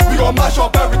 We gon' mash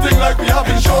up everything like we have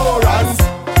insurance,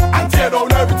 and tear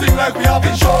down everything like we have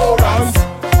insurance.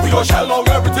 We gon' shell out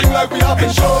everything like we have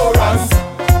insurance.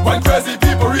 When crazy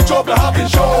people reach up, they have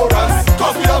insurance,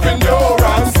 cause we have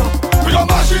endurance. We gon'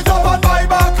 mash it up and buy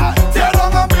back, tear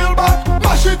down and build back.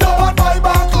 Mash it up and buy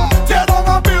back, tear down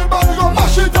and build back. We gon'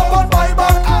 mash it up and buy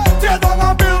back, tear down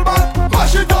and build back.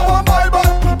 Mash it up and buy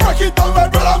back, break it down,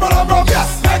 red, rum.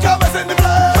 Yes, make a mess in the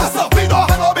place. That's up, we don't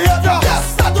have no behavior.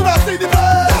 Yes, that do not see the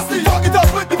place. That's the fuck it up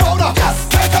with the powder. Yes,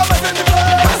 make a mess in the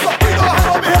place. That's up, we don't have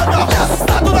no behavior. Yes,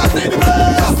 that do not see the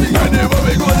place. That's the anywhere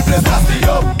we go the place. That's the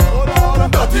up,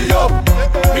 dirty up.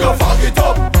 We gon' fuck it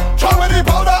up. Try with the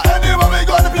powder anywhere we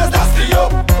go the place. That's the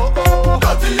up,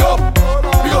 dirty up.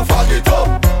 We gon' fuck it up.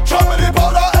 Try with the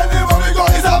powder anywhere we go.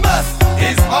 It's a mess.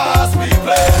 It's mass we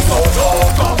play, so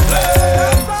don't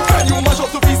complain. Can you mash up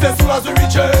to pieces as soon as we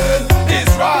reach in? It's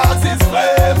rags, it's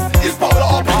flames, it's powder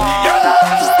up in the air.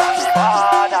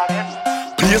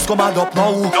 Please come and up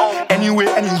now. Anyway,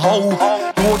 anyhow.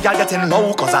 No girl getting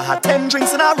low, cause I had 10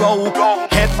 drinks in a row.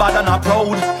 Head bad and a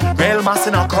proud, real mass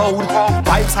in a crowd.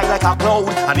 Vibes high like a cloud,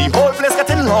 and the whole place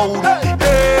getting loud.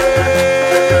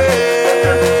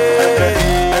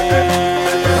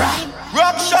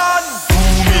 Ruction! Do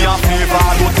me a favor,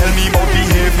 don't tell me about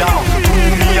behavior. Do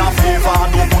me a favor,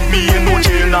 don't put me in no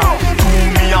jail now. Do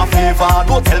me a favor,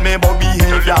 don't tell me about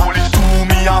behavior. Do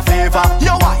me a favor,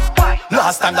 yo why?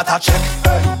 Last time that I check,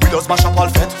 we just mash up all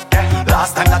fit.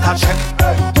 Last time that I check,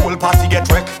 whole party get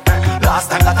wrecked. Last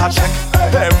time that I check,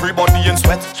 everybody in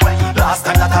sweat. Last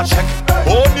time that I check,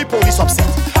 only police upset.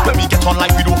 When we get on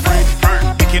like we don't afraid,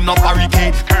 picking up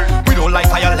barricade. We don't like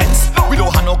violence, we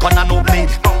don't have no gun and no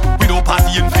blade. We don't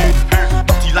party in vain,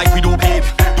 dirty like we don't babe.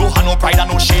 Don't have no pride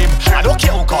and no shame. I don't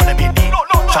care who call them in name.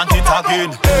 Chant it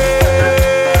again.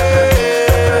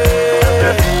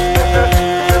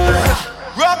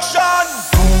 Ruction!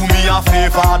 Do me a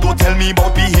favor, don't tell me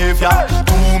about behavior.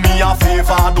 Do me a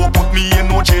favor, don't put me in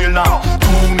no jail now. Do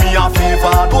me a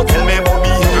favor, don't tell me about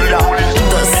behavior. Do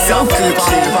me a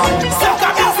favor. Soca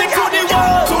music to the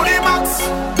wall, to the max.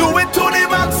 Do it to the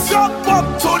max. Jump up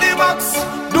to the max.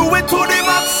 Do it to the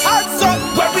max. Hands up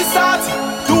when we start.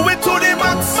 Do it to the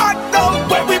max. Back down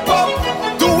when we pump.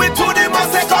 Do it to the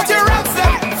max. Take out your racks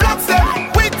them, flaps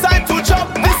them. With time to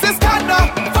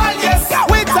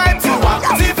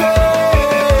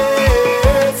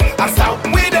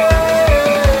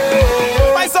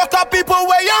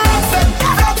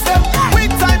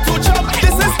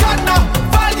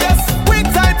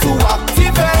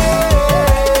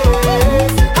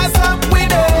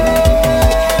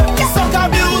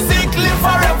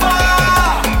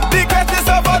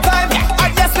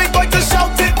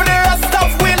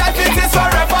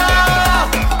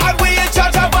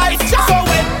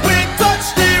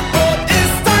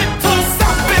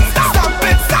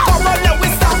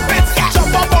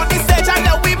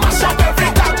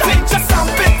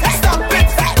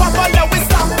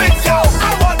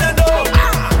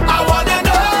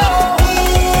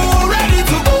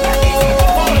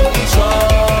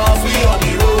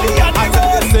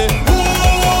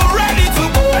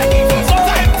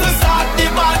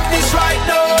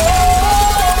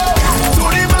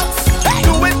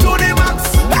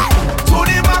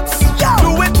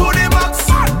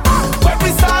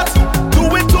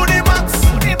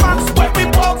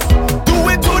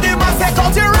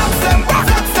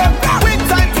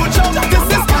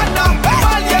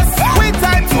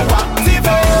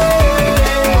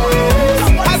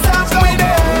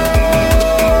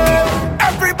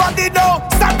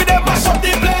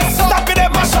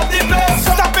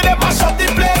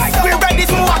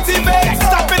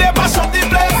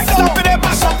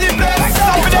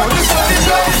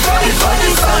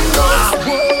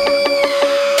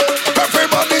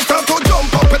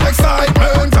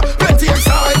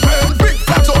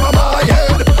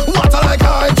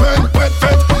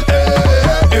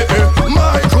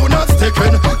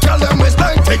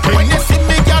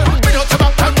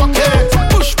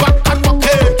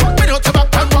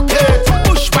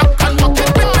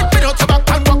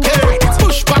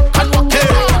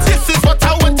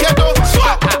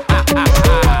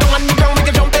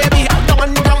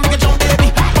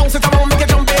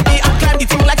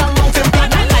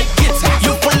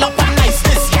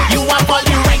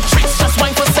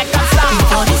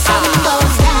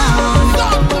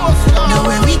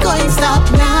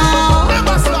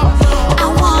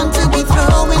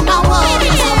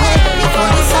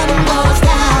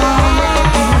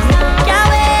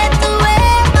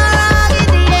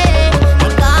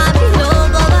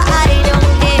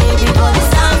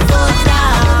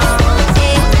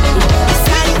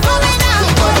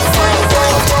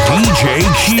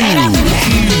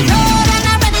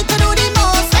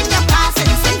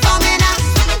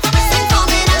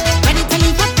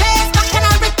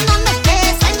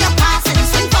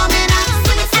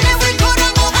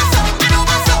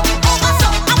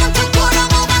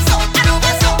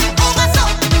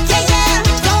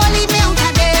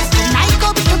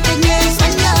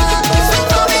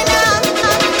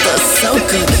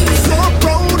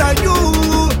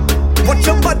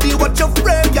body, watch your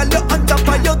frame, girl, you're on top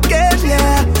of your game,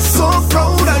 yeah. So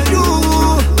proud of you.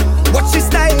 Watch your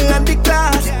style and the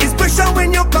class. It's pressure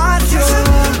when you pass you.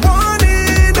 One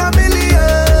in a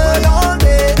million, all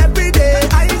day, every day.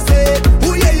 I say,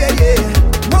 ooh yeah yeah yeah.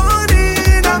 One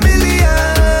in a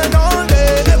million, all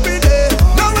day, every day.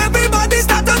 Now everybody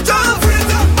start to jump.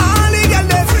 All the girls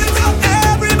they freeze up.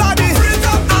 Everybody freeze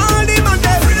up. All the man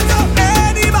they freeze up.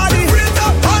 Anybody freeze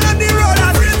up. All on the road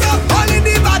and freeze up. All in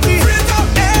the body freeze up.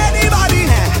 Anybody,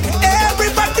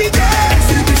 everybody there.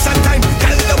 Exhibition time,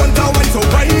 tell the one to wine so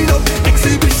wind up.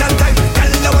 Exhibition time,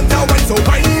 tell the one to wine so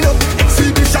wind up.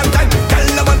 Exhibition time, tell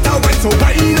the one to wine so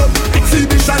wind up.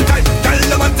 Exhibition time, tell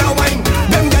the one to wine.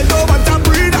 Them girls don't want to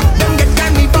breathe. Them get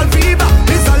carnival fever.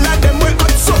 This all of them will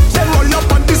hot so. Them roll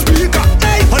up on the speaker.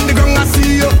 Hey, on the ground I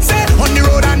see you. Say on the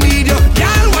road I need you.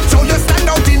 Girl, watch how you stand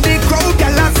out in the crowd.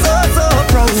 Girl, I'm so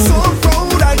proud, so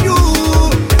proud of you.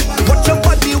 Watch your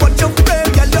body, watch your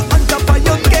frame. Girl, you're on top of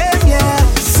your game, yeah.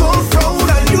 So proud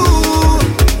of you.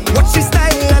 Watch your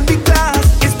style and the class.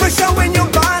 It's pressure when you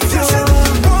pass you.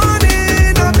 One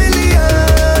in a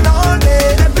million, all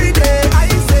day, every day. I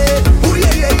say, ooh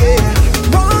yeah yeah yeah.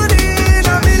 One in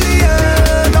a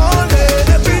million, all day,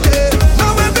 every day.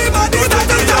 Now everybody start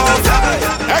to jump.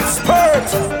 Expert,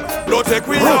 don't take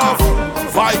we off.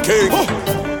 Viking,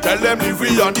 tell them leave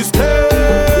we on the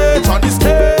stage, on the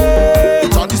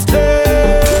stage, on the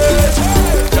stage.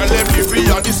 Tell them leave we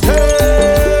on the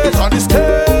stage, on the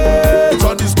stage,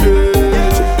 on the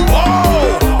stage.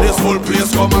 Wow, this whole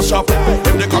place come a shop.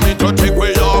 If they come in to take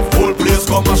way off, whole place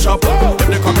come a shop. If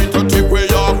they come in to take way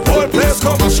off, whole place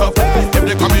come a shop. If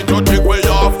they come in to take way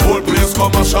off, whole place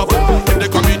come a shop. If they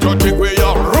come in to take way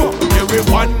off, give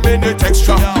me 1 minute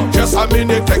extra, just a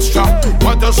minute extra.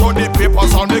 Want to show the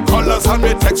papers on the colors and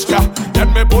the texture.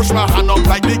 Then me push my hand up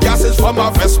like the gases from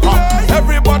a Vespa.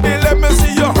 Everybody let me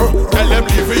see you. Tell them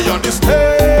leave me on the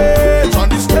stage, on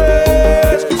the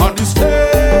stage, on the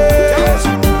stage.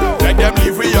 Let them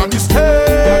leave me on the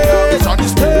stage, on the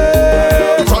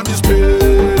stage, on the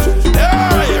stage.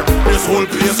 Yeah, this whole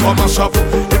place come a shop.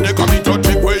 If they come in to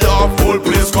take way off, whole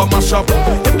place come a shop.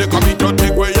 If they come in to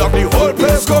take way off, the whole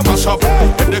place come a shop.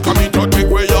 If they come in to take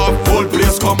way off, whole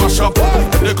place come a shop.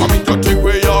 If they come in to take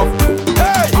way off,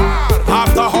 hey!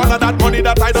 After all of that money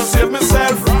that I don't save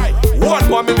myself, 1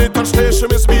 more minute on station,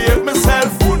 misbehave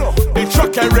myself. The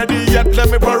truck ain't ready yet, let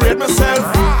me parade myself.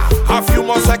 A few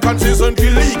more seconds isn't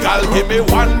illegal. Give me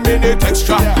 1 minute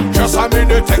extra, just a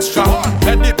minute extra.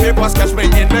 Let the papers catch me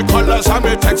in the colors and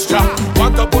the texture.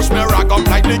 Want to push me rag up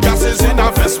like the gases in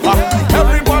a Vespa.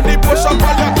 Everybody push up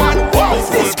on your man. Wow,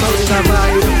 This crowd is a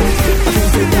vibe. I feel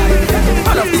to dive.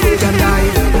 All up stage and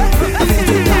dive. I feel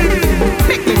to dive.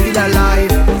 Make me feel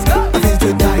alive. I feel to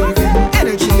dive.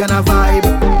 Energy and a vibe.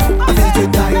 I feel to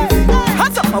dive.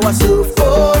 Hands up our surf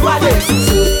over this,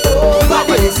 surf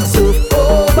over this, surf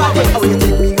over this. Oh, you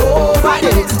take me over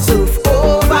this, surf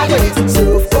over this,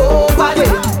 surf over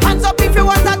this. Hands up if you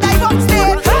want to dive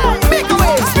upstage. Make a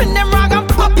wave, spin them rag and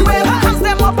pick up the wave. Hands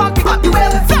them up and pick up the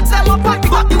wave. Flex them up and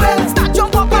pick up the wave. Start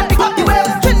jump up and pick up the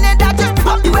wave. Trinidad just pick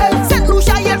up the wave. St.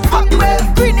 Lucia yeah pick up the wave.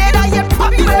 Grenada yeah pick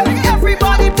up the wave.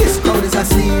 Everybody, this crowd is a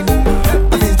scene.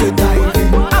 I feel to dive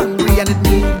in, angry and it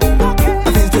mean. I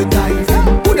feel to dive in,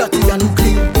 who dirty and who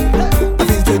clean. I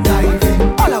feel to dive in,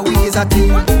 all our ways are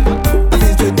clean. I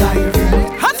feel to dive in,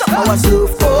 hands up our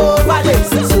surf over this,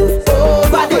 surf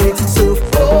over this, surf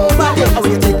over this. Oh,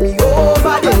 you take me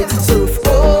over this, surf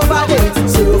over this,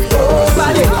 surf over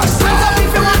this. Hands up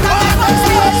if you want to dive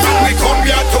upstage. We come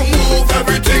here to move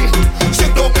everything,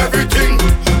 shake down everything,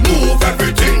 move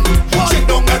everything, shake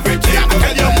down everything. I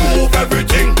tell you move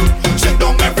everything, shake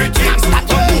down everything, start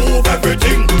to move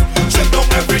everything, shake down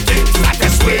everything. Start to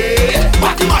sway,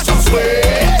 body mash up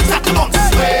sway, start to bounce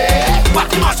sway,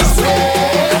 body mash up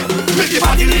sway. Make your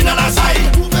body lean on the side,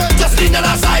 just lean on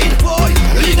the side,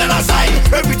 lean on the side,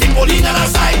 everything will lean on the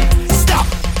side. Stop,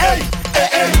 hey, hey,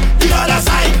 hey, the other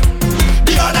side,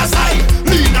 the other side,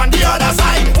 lean on the other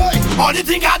side. All the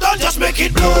thing I done, just make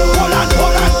it blow. Hold on,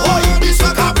 boy, this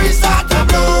sucker breeze start to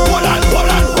blow. Hold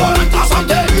on, cause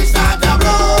someday we start to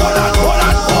blow. Hold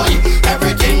on, boy,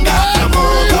 everything got to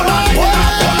move. Hold on,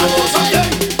 someday.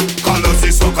 Colors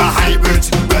is sucker hybrid,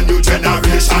 brand new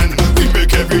generation. We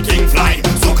make everything fly,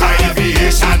 sucker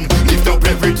aviation. Lift up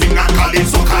everything and call it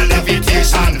sucker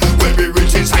levitation. When we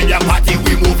reach inside your party,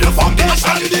 we move the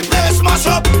foundation. The place mash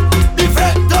up, the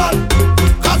fed done.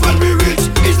 Cause when we reach,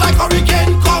 it's like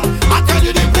hurricane come. I tell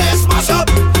you the place mash up,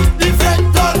 the fed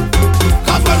done.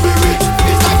 Cause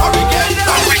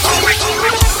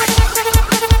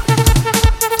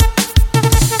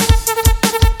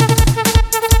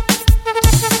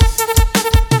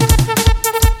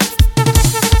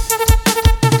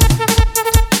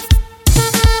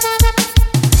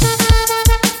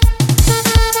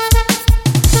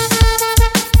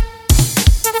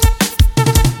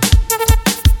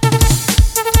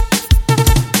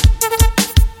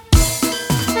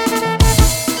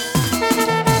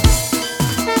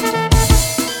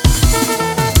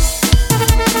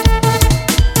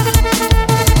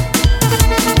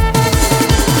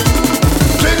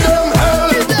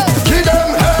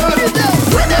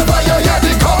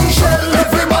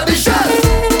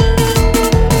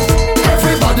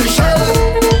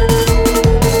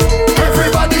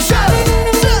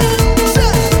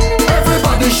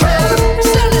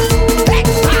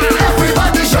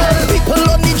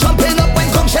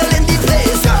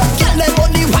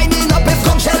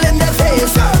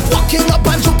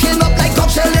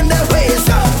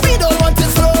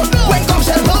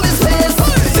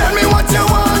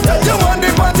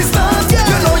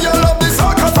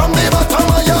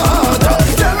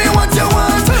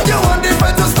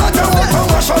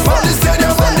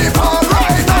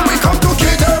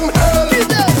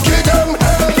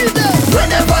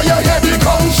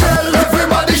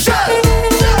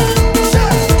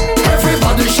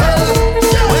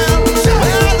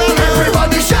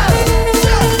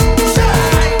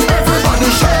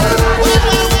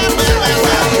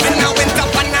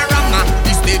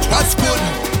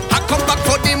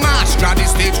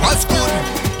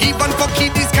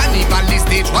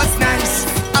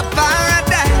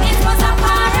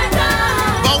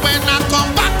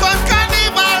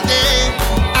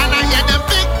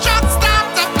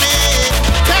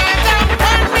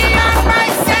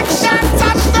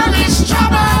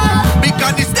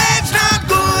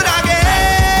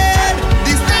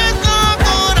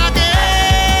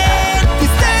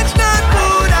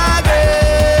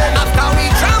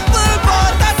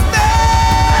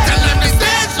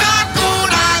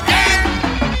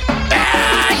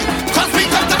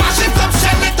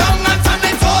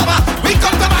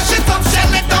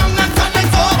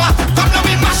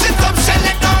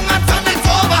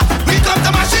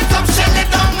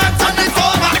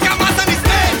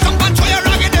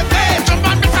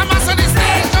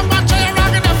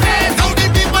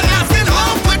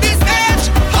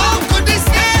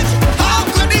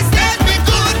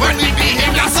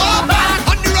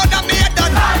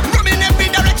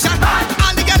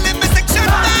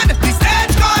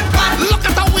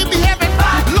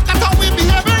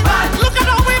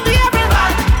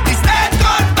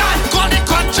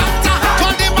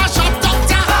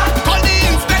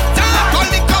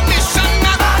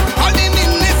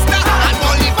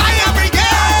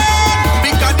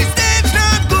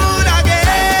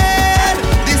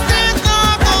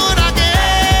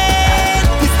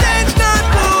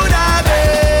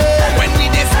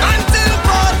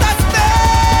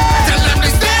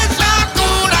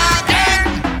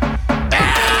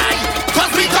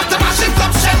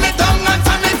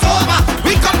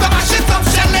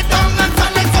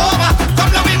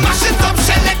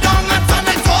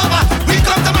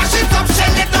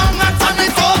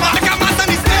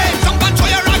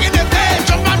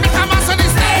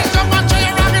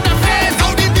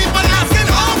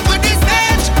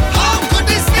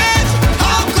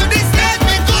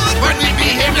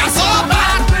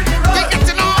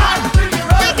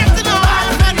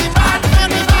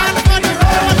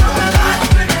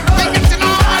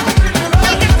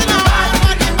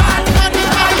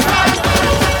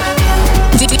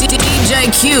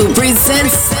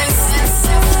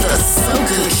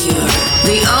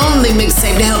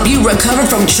mixtape to help you recover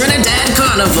from Trinidad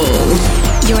Carnival.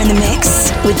 You're in the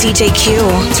mix with DJ Q,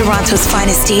 Toronto's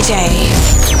finest DJ.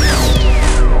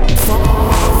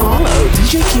 Follow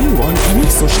DJ Q on any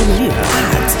social media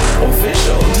at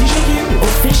Official DJ Q.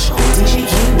 Official DJ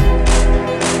Q.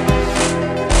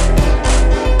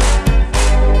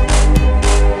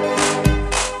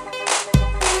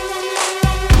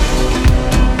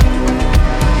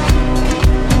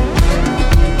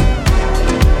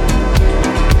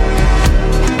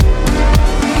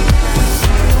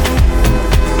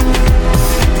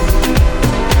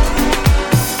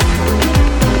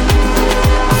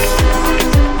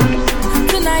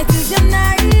 Tonight is your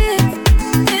night,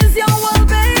 is your world,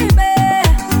 baby.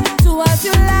 Do what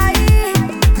you like.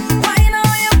 Why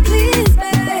now you please,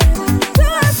 baby? Do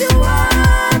what you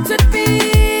want with me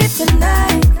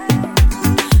tonight.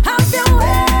 Have your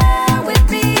way with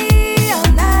me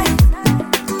all night.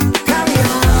 Carry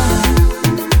on, baby.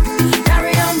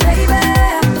 Carry on, baby.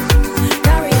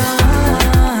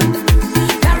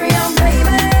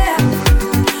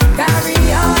 Carry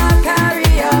on,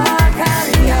 carry on,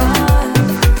 carry on.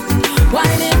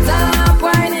 Wind it up,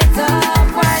 wind it up,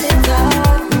 wind it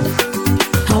up.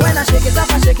 And when I shake it up,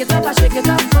 I shake it up, I shake it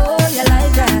up. Oh, you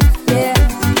like that, yeah.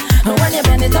 And when you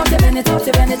bend it up, you bend it up,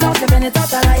 you bend it up, you bend it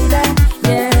up, I like that,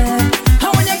 yeah.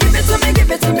 And when you give it to me,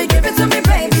 give it to me, give it to me,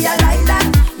 baby, I like that,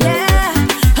 yeah.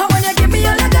 And when you give me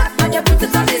all of that, and you put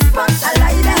it on the spot, I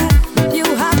like that. You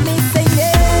have me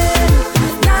singing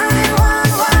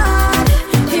 911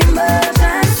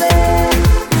 emergency,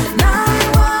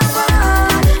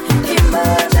 911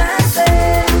 emergency.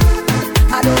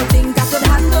 I don't think I could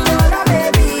handle all that,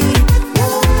 baby.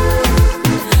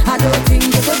 I don't think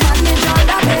you could manage all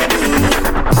that, baby.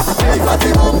 Hey,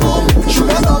 fatty bum bum,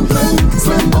 sugar dumpling,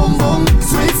 slim bum bum,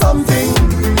 sweet something.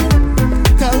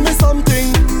 Tell me something.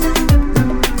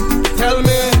 Tell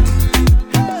me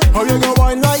how you go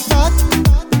wine like that.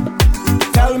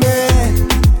 Tell me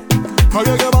how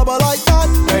you go bubble like that,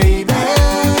 baby.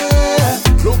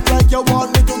 Look like you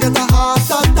want me to get a heart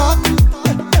attack.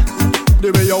 The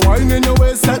way you wine in your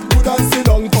waist, set good and sit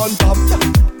down on top.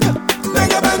 Then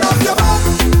you bend up your back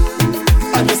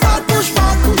and you start push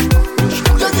back.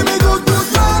 You give me good, good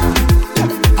love.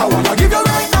 I wanna give you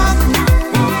right back.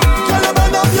 Girl, you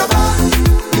bend up your back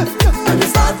and you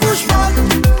start push back.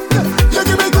 You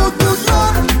give me good, good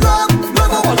love, love,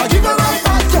 love. I wanna give you right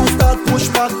back. You start push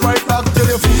back, right back till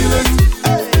you feel it.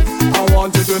 I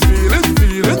want you to feel it,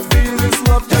 feel it, feel this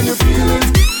love. Can you feel it?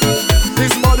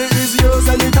 This body is yours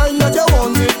anytime that you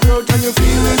want it, girl. Can you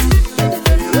feel it?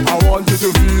 I want you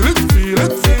to feel it, feel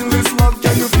it, feel this love.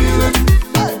 Can you feel it?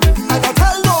 And I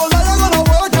tell no lie, I'm gonna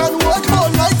work and work all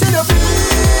night till you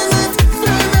feel it,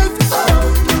 feel it.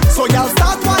 So y'all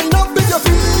start wind up if you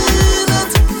feel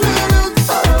it, feel it.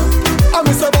 I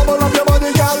miss a bubble of your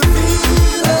body, y'all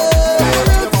feel it.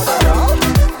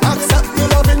 Accept the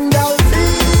loving, y'all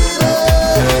feel it.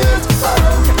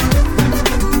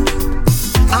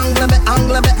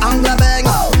 Angle bang.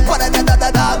 What a da da da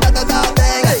da da da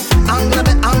bang. Angle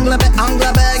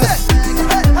bang.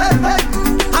 Hey.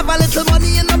 Have a little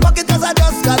money in the pocket 'cause I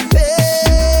just got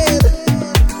paid.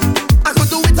 I could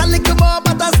do it a little more,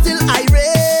 but I'm still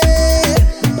irate.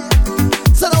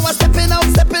 So now I'm stepping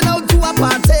out to a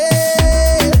party.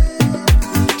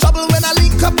 Trouble when I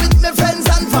link up with my friends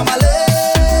and family.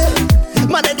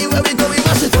 Man, anywhere we go, we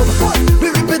mash it up. We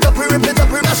rip it up,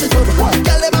 we mash it up.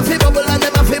 Girl, them a fi bubble and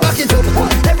them a fi back it up.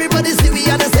 Everybody see we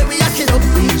and they say we hack it up.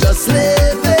 We just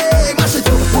living, mash it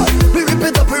up. We rip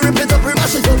it up, we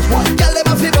mash it up. Girl, them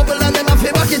a fi bubble and them a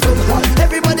fi back it up.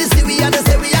 Everybody see we and they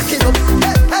say we hack it up.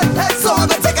 Hey. So I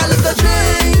go take a little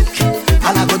drink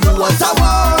and I go do what I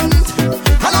want.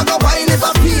 And I go wine if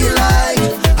I feel like.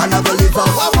 And I go live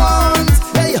how I want.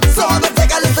 Hey, so I go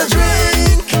take a little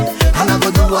drink and I go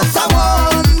do what I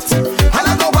want. And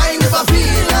I go wine if I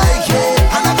feel like.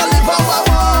 Yeah, and I go live how I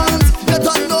want. You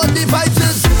don't know the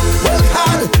vices. Work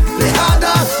hard, play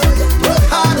harder. Work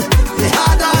hard, play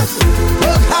harder.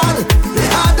 Work hard, play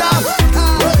harder.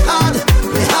 Work hard,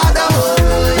 play harder.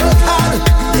 Work hard,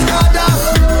 play harder.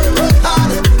 Work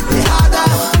hard, play harder.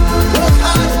 Work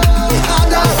hard, play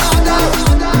harder.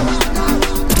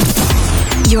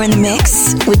 You're in the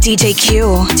mix with DJ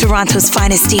Q, Toronto's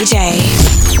finest DJ.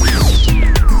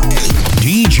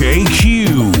 DJ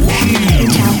Q.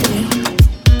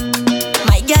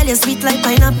 My girl, you're sweet like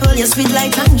pineapple, you're sweet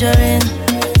like tangerine.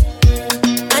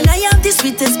 And I have the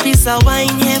sweetest piece of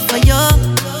wine here for you.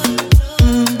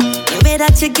 The way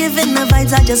that you're giving me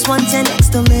vibes, I just want you next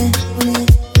to me.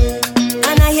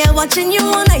 And I hear watching you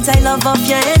all night, I love off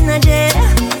your energy.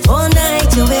 All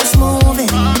night, your waist moving.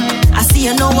 I see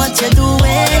you know what you're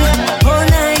doing. All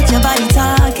night, your body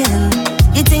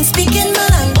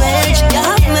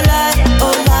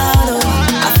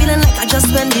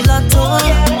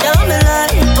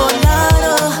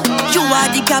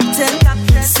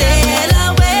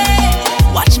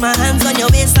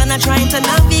wanna try to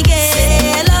navigate.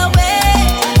 Sail away,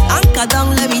 anchor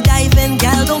down, let me dive in,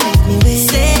 girl, don't make me wait.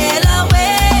 Sail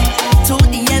away, to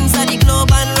the ends of the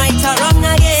globe and right or wrong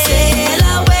again. Sail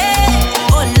away,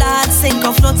 oh Lord, sink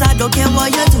or float, I don't care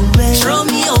what you're doing. Throw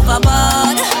me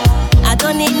overboard, I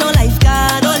don't need no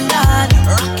lifeguard, oh Lord.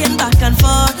 Rocking back and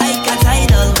forth like a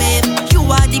tidal wave. You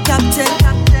are the captain,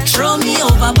 throw me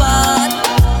overboard.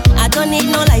 I don't need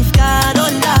no lifeguard, oh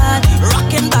Lord.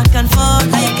 Rocking back and forth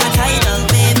like a tidal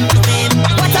wave.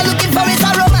 What I'm looking for is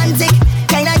a romantic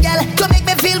kind of girl to make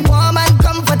me feel warm and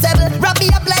comfortable. Wrap me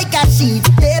up like a sheet,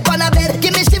 tape on a bed.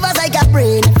 Give me shivers like a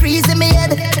brain, freeze in me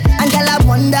head. And girl, I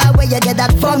wonder where you get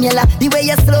that formula. The way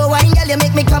you slow wine, girl, you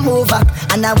make me come over.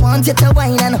 And I want you to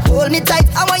wine and hold me tight.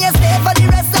 I want you stay for the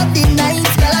rest of the night.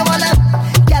 Girl,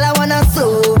 I wanna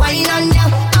slow wine on you.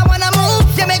 I wanna move,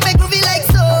 you make me groovy like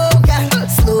soca.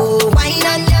 Slow wine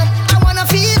on you. I wanna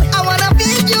feel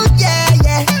you, yeah,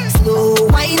 yeah. Slow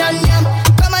wine on you.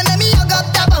 Come on, let me hug up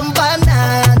the bumper,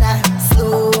 nah.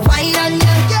 Slow wine on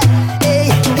you, yeah. Hey,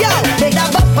 yo, make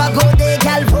that bumper go there,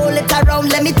 girl. Roll it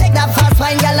around, let me take that fast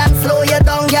wine, girl, and slow you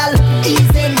down, girl.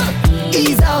 Ease in,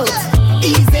 ease out,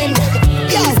 ease in,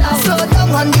 ease out. Slow down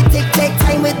on the tick, take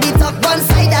time with the top one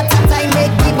side at a time.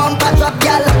 Make the bumper drop,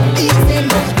 girl. Ease in,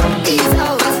 ease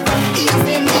out, ease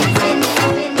in, ease in.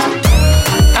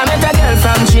 I met a girl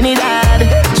from Trinidad.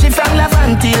 She from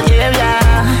Laventille area.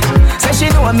 Say she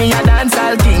know me a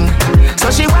dancehall king,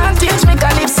 so she want teach me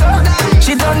calypso.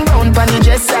 She done round pon the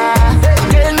dresser.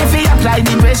 Tell me fi apply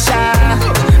the pressure.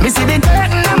 Me see the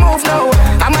curtain a move now.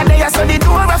 I'm a there so the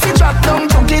door a fi drop down.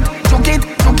 Took it.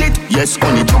 Yes,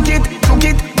 only took it.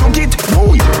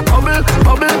 Whoa, bubble.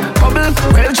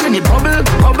 Well, Trini, bubble, a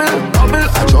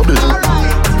trouble.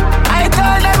 I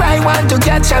told her I want to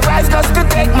catch a rise just to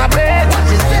take my breath.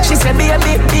 She said,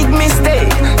 baby, big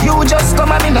mistake. You just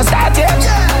come and me no start yet.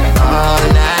 All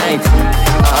night.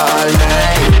 Party.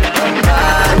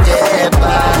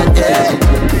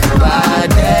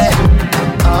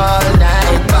 All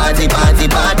night, party.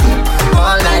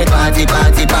 All night, party.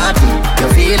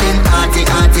 You're feeling party.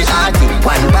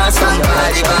 One pass from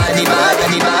party.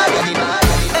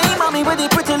 Hey, mommy, with the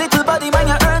pretty little body, man,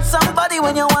 you hurt somebody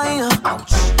when you whine.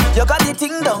 Ouch. You got the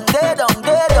thing down there,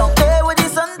 where the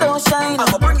sun don't shine.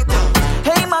 I'ma bring it down.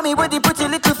 Hey, mommy, with the pretty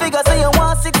little figure, say you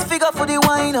want 6 figure for the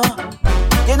wine.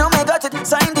 You know me got it,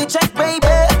 sign the check, baby,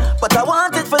 but I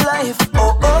want it for life.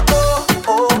 Oh.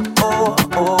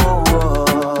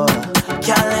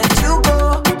 Can't let you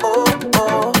go. Oh.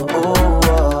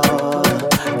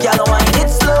 Girl, wine it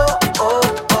slow.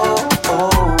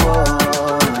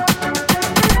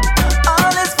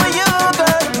 All is for you,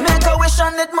 girl. Make a wish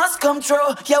and it must come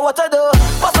true. Yeah, what I do?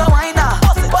 What's a wine now?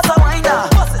 What's a wine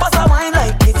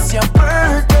like it's your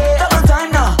birthday? Double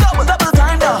time now. Double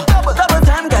time now. Double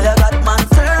time, girl, you got man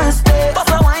Thursday.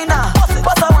 What's a wine now?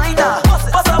 What's a wine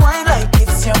like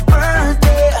it's your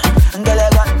birthday? Girl, you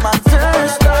got man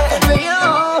Thursday. For you.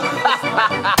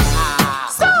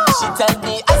 She tell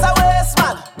me as a waste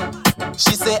man.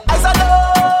 She say as a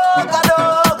dog.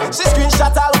 She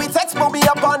screenshot all we text, put me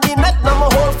up on the net. Now my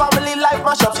whole family life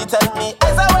mash up. She tell me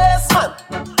as a waste man.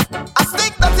 I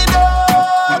stick dirty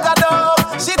dog.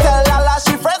 She tell all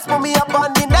she friends, put me up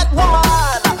on the net, woman.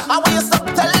 I will you stop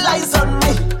tell lies on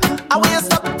me. I will you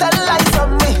stop tell lies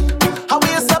on me. I will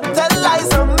you stop tell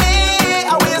lies on me.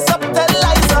 I will you stop tell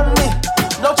lies on me.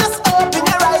 Now just open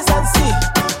your eyes and see.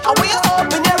 I will you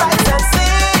open your eyes and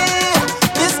see.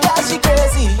 This girl she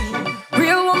crazy.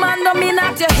 Real woman don't mean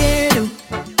that your hair do.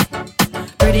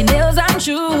 Pretty nails and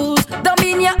shoes don't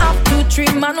mean you have to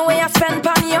trim and way I spend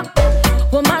on you.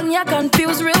 Woman, you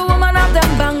confused. Real woman have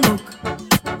them bang book,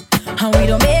 and we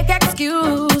don't make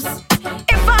excuse.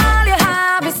 If all you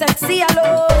have is sexy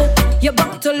alone, you're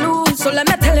bound to lose. So let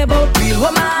me tell you about real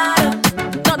woman.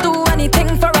 Not do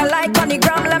anything for a like on the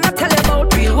gram. Let me tell you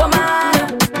about real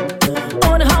woman.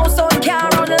 Own house, own car,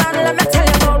 own land. Let me tell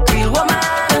you about real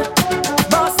woman.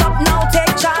 Boss up now,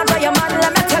 take charge of your man.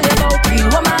 Let me tell you about real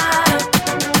woman.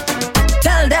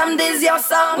 Tell them this your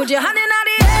song. Put your hand in the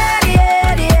air.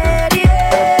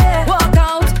 Walk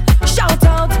out, shout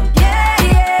out,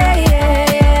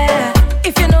 yeah.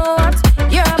 If you know what,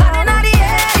 you're hand in the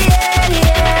air.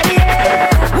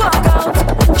 Walk out,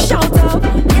 shout out,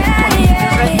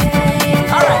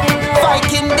 yeah. Alright,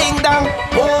 Viking ding dong.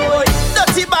 Boy,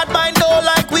 dirty bad mind don't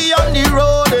like we on the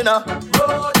road, you know.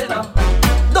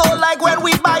 Don't like when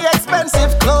we buy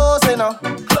expensive clothes, you know.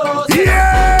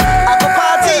 Yeah! I go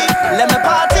party, let me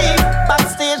party.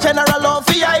 Backstage general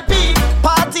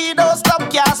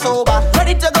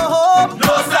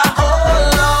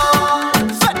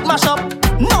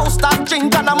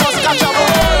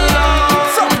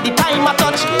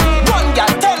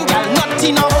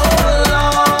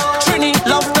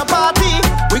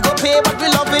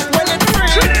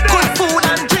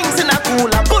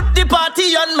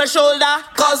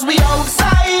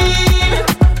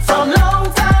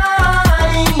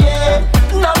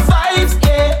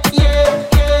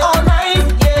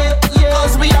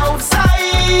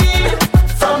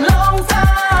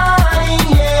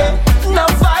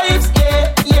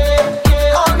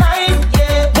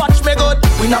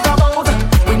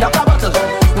knock a bottle.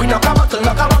 We knock a bottle,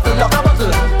 knock a bottle, knock a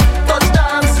bottle. Touch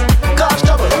dance, cause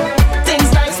trouble. Things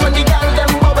nice when the girl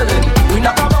them bubbling. We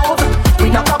knock a bottle, we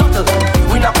knock a bottle.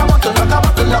 We knock a bottle, knock a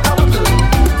bottle, knock a bottle.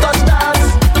 Touch dance,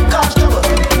 cause trouble.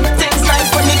 Things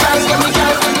nice when the girls, when the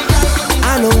girls.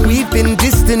 I know we've been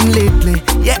distant lately.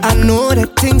 Yeah, I know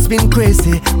that things been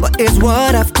crazy, but it's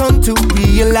what I've come to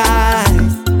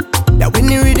realize. That when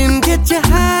the rhythm get you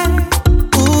high,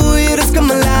 ooh, you just come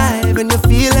alive. And you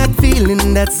feel that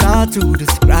feeling that's hard to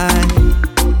describe.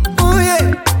 Oh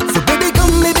yeah, so baby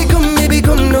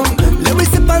come down. Let me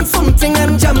sip on something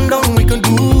and jam down. We can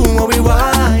do what we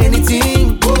want,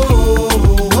 anything.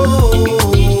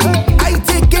 I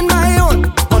taking my own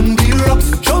on the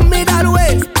rocks. Show me that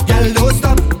waist, girl, don't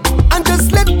stop. And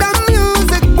just let the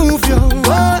music move you.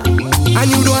 And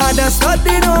you don't have to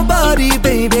study nobody,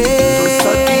 baby.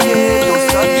 Don't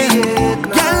study it.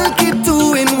 Girl, keep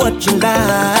doing what you like.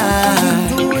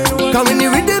 Cause when the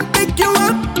rhythm pick you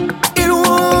up, it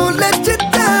won't let you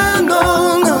down, no.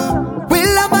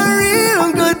 We'll have a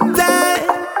real good time.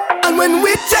 And when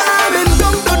we jamming,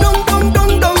 dong,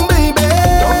 baby.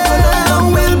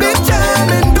 We'll be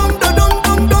jamming, dong,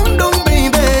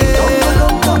 baby.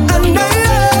 And I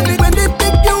love it when they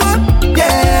pick you up,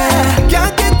 yeah.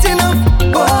 Can't get enough,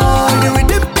 boy. The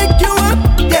rhythm pick you up,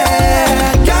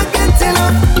 yeah. Can't get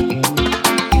enough.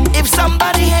 If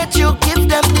somebody hate you, give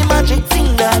them the magic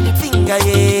finger,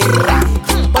 yeah.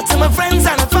 But to my friends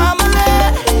and family,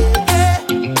 yeah.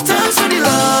 Thanks for the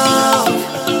love,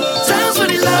 thanks for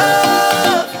the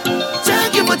love.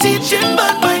 Thank you for teaching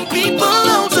bad mind people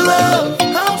how to love,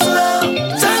 how to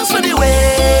love. Thanks for the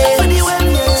way,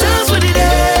 thanks for the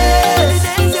days.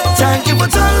 Thank you for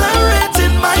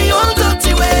tolerating my own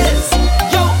dirty ways.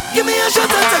 Yo, give me a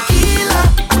shot of tequila,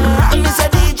 and Mr.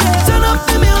 DJ, turn up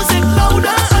the music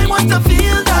louder. I want to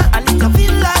feel that, I need to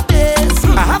feel like this.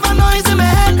 I have a noise in my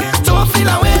head, don't feel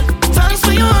away. Thanks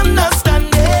for your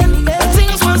understanding. When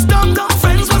things was done,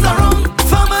 friends was around,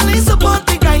 family support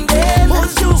the grinding.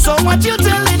 So what you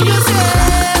telling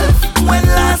yourself? When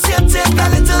last you take a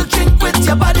little drink with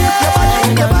your body,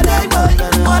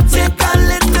 or take a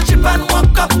little chip and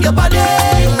walk up your body. I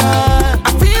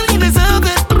feel you deserve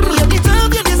it. You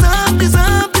deserve it.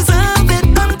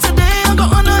 And today I'm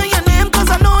gonna honor your name, cause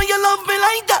I know you love me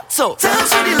like that. So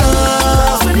thanks for the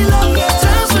love,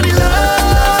 thanks for the love.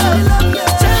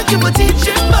 Thank you for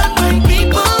teaching bad mind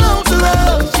people how to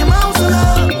love.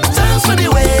 Thanks for the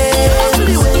way,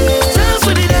 thanks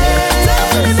for the days.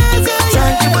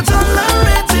 Thank you for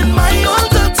tolerating my own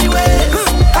dirty ways.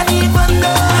 And even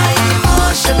though I'm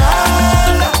emotional,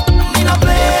 me no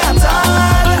play at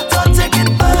all. Don't take it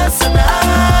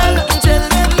personal. Tell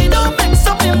them me don't mix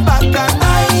up in back and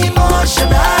I'm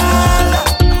emotional.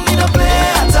 Me no play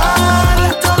at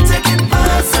all. Don't take it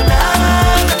personal.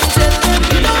 Tell them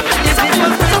me don't mix up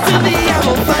in back and I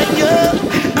won't find you.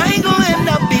 I ain't gonna end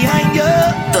up behind you.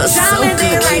 Jamming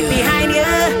there right behind you.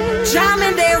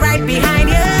 Jamming there right behind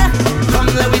you. Come,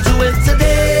 let me do it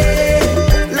today.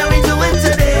 Let me do it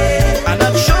today. And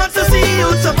I'm sure to see you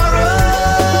tomorrow.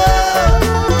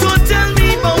 Don't tell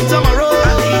me about tomorrow.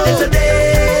 I need it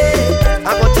today. I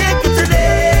will take it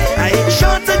today. I ain't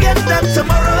sure to get that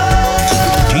tomorrow.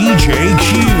 DJ Q.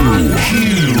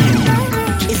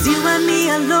 It's you and me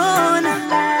alone.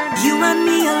 You and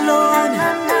me alone.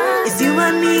 It's you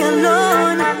and me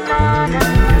alone.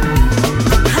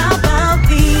 How about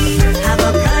we have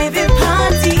a private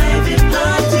party?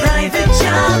 Private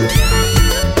jam.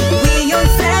 We on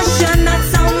session, that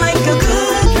sound like a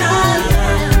good plan.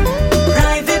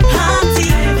 Private party.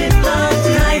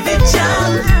 Private jam.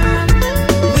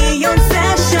 We on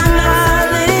session,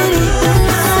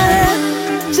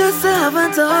 just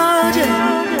haven't told you.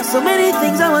 So many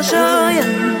things I will show you.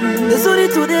 There's only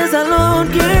 2 days alone,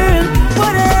 girl.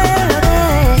 Whatever.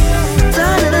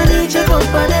 Darling, I need your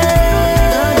company.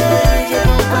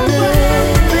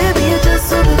 Baby, you're just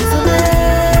so good to me.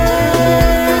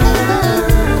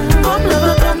 Come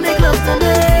lover, come make love to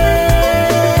me.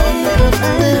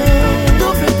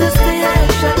 Don't fret to stay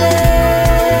extra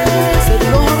day. Say we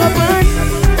gon' have a fun.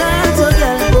 Dance, oh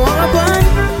girl, we gon' have a fun.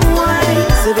 Why?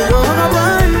 Say we gon' have a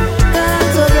fun.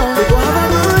 Dance, oh girl, we gon' have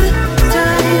a good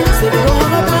time. Say we gon'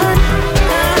 have a fun.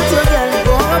 Dance, oh girl, we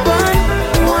gon' have a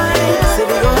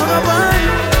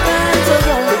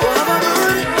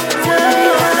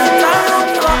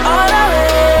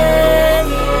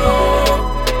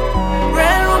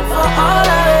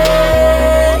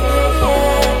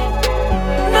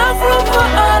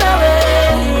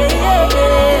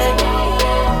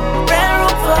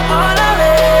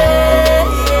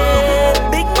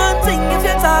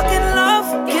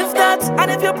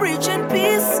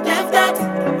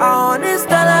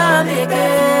I make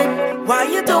it? Why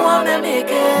you don't wanna make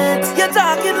it? You're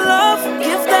talking love,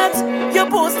 give that. You're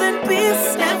posting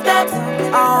peace, give that.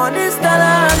 I understand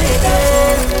I make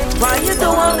it. Why you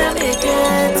don't wanna make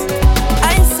it?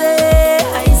 I say,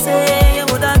 you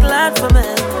would have glad for me.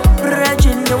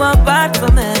 Brethren, you are bad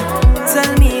for me.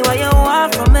 Tell me why you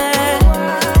want for me.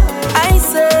 I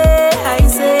say,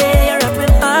 you're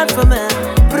rapping hard for me.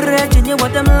 Brethren, you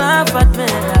want them laugh at me.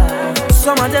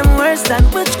 Some of them worse than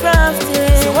witchcraft,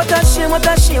 yeah. So what a shame,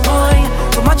 boy.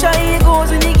 So much of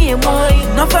egos in the game, boy.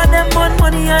 Enough of them want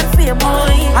money and fame, boy.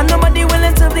 And nobody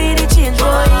willing to be the change,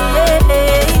 boy,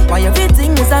 yeah. Why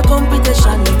everything is a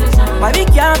competition? Why we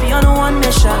can't be on one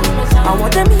mission? I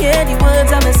want them hear the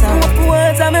words of my song.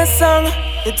 Words of my song.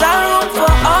 It's a room for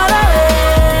all of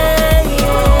it,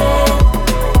 yeah.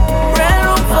 Red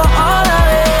room for all of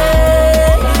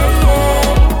it,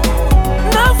 yeah.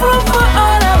 Enough room for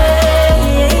all of it.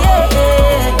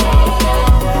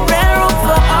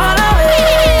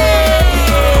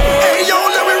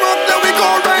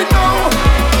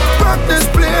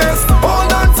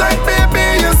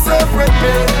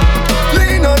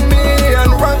 Lean on me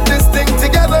and rock this thing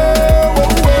together. Whoa,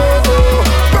 whoa, whoa.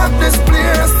 Rock this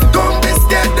place. Don't be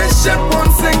scared, the ship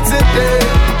won't sink today.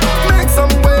 Make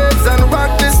some waves and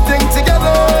rock this thing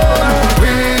together.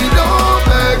 We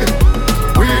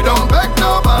don't beg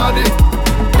nobody.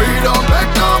 We don't beg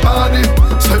nobody.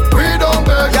 Say we don't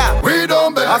beg, yeah. We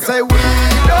don't beg. I say we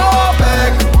don't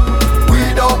beg. We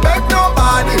don't beg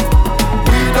nobody.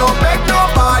 We don't beg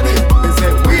nobody. We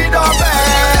say we don't beg.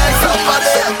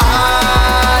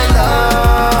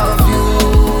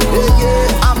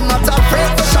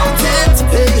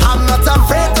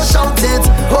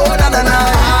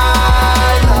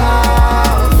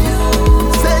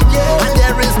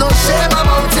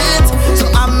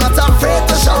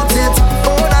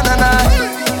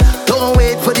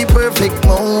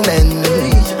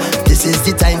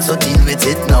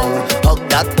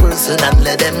 And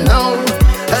let them know,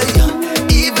 hey,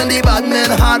 even the bad man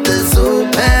heart is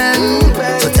open.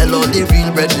 So tell all the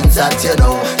real brethren that you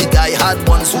know the die-hard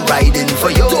ones who riding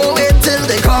for you. Don't wait till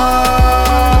they come.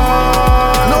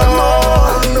 No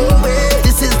way.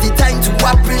 This is the time to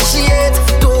appreciate.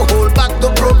 Don't hold back,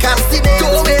 don't procrastinate.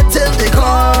 Don't wait till they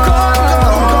come.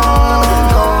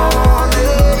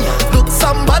 Look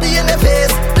somebody in the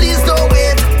face, please don't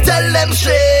wait. Tell them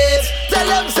straight. Tell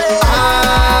them say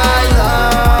I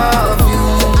love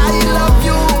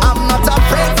you. I'm not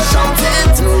afraid to shout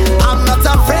it. I'm not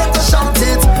afraid to shout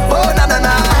it. Oh na na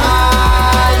na.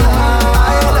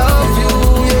 I love you,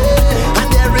 yeah.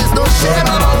 And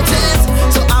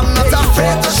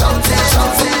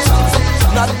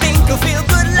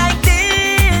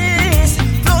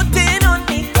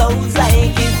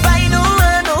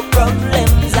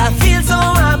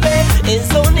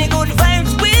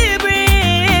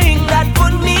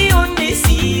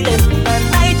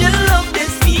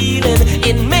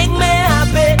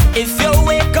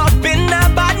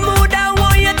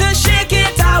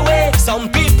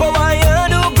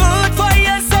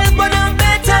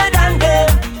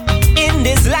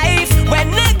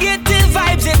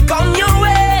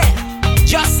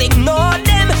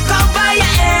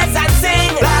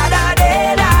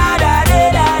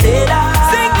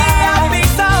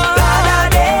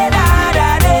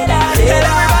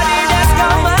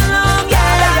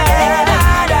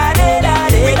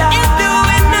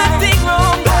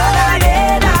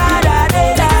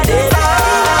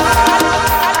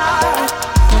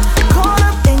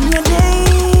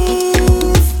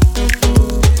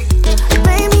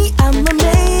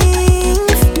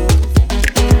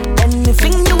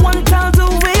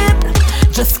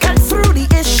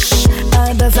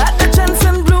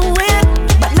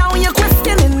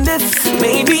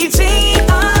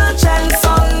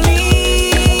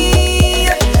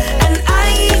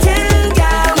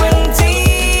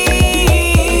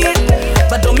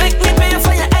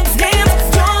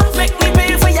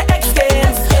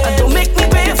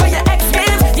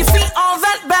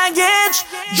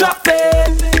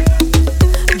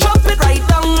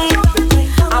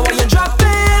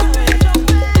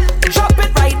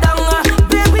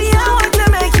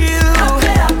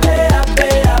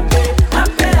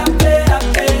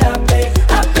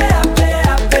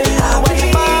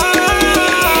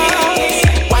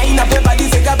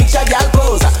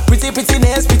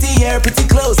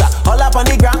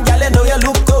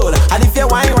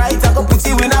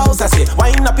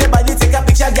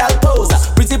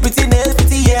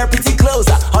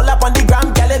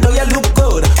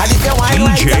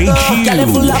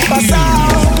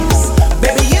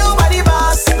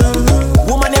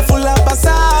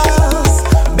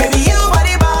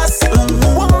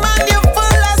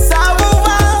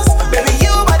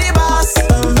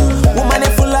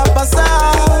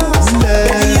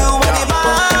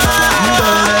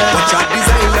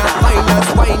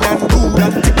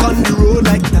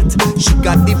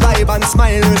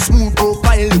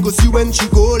pussy when she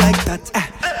go like that.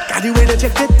 Got the way that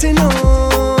you're getting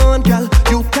on, girl.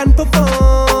 You can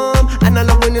perform, and I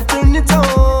love when you turn it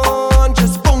on.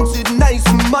 Just bounce it nice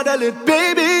and model it,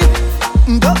 baby.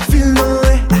 Don't feel no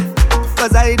way,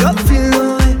 'cause I don't feel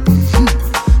no way.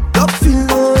 Don't feel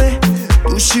no way.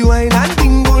 Do she wine and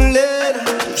dingle it?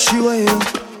 Do she wine up?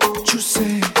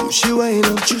 Juicy. Do she wine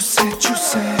up? Juicy,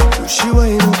 juicy. Do she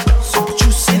wine up? So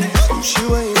juicy. Do she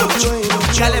wine up?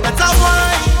 Girl, you better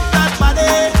wine that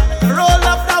body. Roll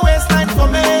up the waistline for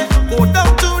me. Go down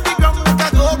to the ground like a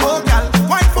go-go, girl.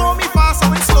 Wine for me fast so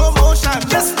in slow motion.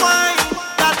 Just wine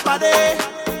that body.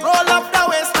 Roll up the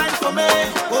waistline for me.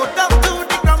 Go down to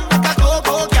the ground like a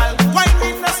go-go, girl. Wine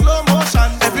in the slow motion.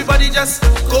 Everybody just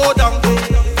go down,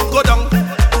 go down,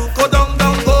 go down,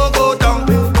 down, go down,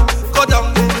 go down,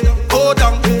 go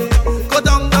down, go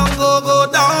down, down, go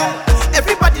down.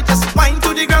 Everybody just wine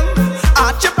to the ground.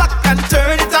 Arch your back and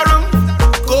turn it around.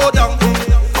 Go down,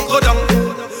 go down,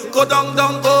 go down,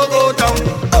 down, go down.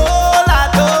 Oh la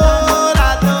do, la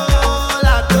do,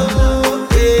 la do,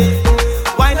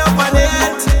 yeah. Wine up on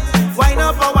it, wine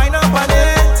up on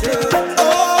it.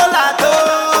 Oh la do,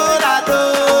 la do,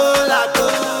 la do,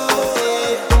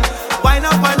 yeah. Wine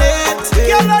up on it,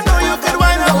 girl. I know you can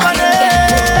wine up on it.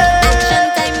 Action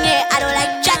time, yeah, I don't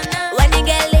like chat. When you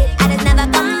get late, I just never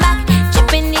come back.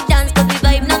 Chipping the dance, 'cause we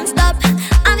vibe non-stop.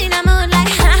 I'm in a mood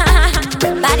like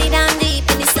body down deep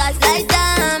in the sauce like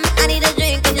damn. I need a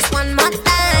drink and just one more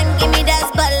time. Give me that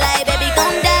spotlight, baby,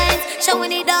 come dance.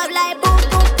 Showing it up like boom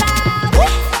boom pow.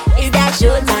 Is that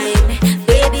showtime?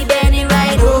 Baby, bend it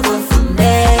right over for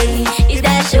me. Is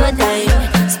that showtime?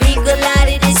 Speak a lot,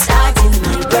 it is hard in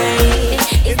my brain.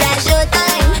 Is that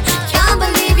showtime? Can't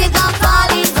believe you gon'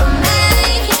 fall in for me.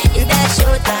 Is that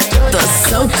showtime? The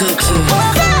Soca Cue.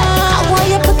 I want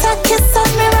you to put a kiss on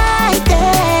me right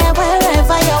there,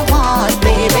 wherever you want,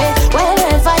 baby.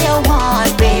 Wherever you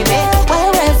want, baby.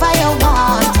 Wherever you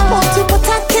want. Won't you put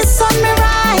a kiss on me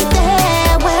right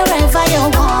there, wherever you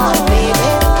want, baby.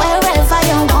 Wherever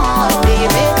you want,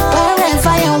 baby.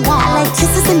 Wherever you want. I like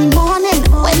kisses in the morning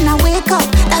when I wake up.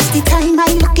 That's the time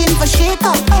I'm looking for shake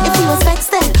up. If we was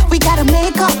vexed then we gotta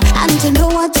make up, and you know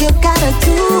what you gotta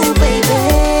do, baby.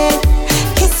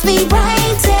 Kiss me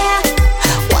right there.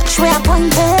 Watch where I'm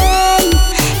pointing.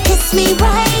 Kiss me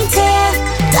right there,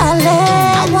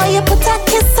 darling. I want you to put a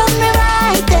kiss on me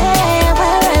right there,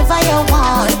 wherever you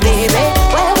want, baby.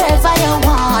 Wherever you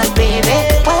want, baby.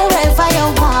 Wherever you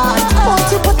want. Won't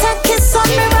you put a kiss on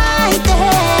me right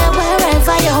there,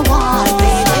 wherever you want,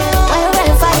 baby.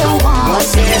 Wherever you want,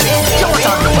 baby.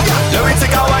 Let me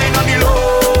take a wine on the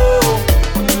low.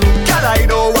 Girl, I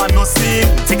don't want no scene.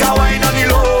 Take a wine on the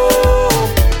low.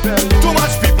 Too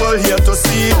much people here to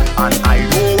see, and I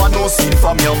don't want no scene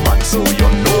from your man. So you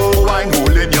know I'm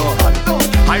holding your hand.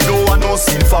 I don't want no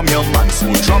scene from your man. So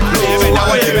drop low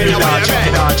and give me that, give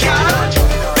me that.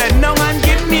 Bend down and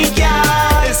give me,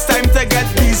 girl. It's time to get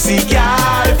busy,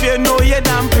 girl. If you know you're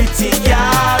damn pretty,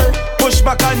 girl, push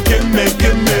back and give me,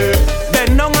 give me.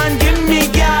 Bend down and give me,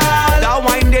 girl. That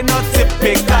wine they not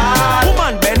typical.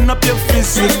 Woman, bend up your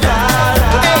physical.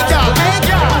 Hey girl,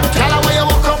 girl, where you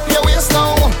walk up your waist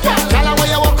now? Girl, where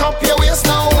you walk up your waist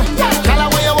now? Girl,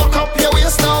 where you walk up your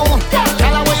waist now?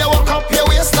 Girl, where you walk up your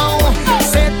waist now?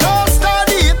 Say don't start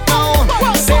it now.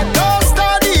 Say don't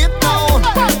start it now.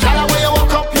 Girl, where you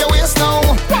walk up your waist now?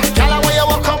 Girl, where you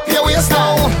walk up your waist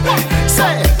now?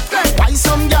 Say why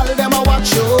some girl them a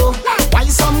watch you? Why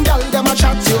some girl them a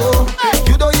chat you?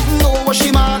 You don't even know what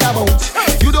she mad about.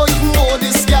 You don't even know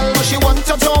this girl what she want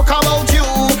to talk about you.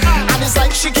 And it's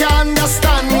like she can't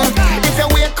understand. If you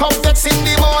wake up vex in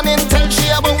the morning, tell she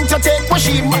about to take what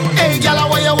she. Hey, girl,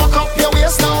 where you walk up your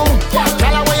waist now?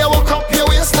 Girl, where you walk up your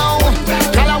waist now?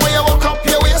 Girl, where you walk up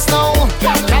your waist now?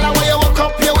 Girl, where you walk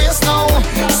up your waist now?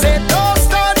 Say don't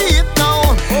start it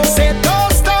now. Say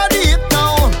don't start it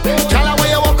now. Girl, where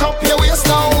you walk up your waist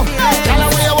now? Girl,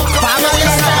 where you walk up your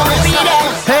waist now?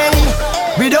 Hey,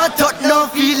 we don't touch no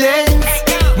feelings.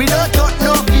 We don't touch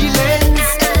no feelings.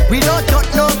 We don't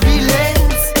touch no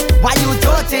feelings. Why you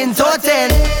touching,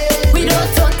 touching? We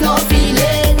don't talk no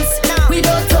feelings. We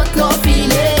don't talk no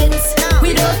feelings.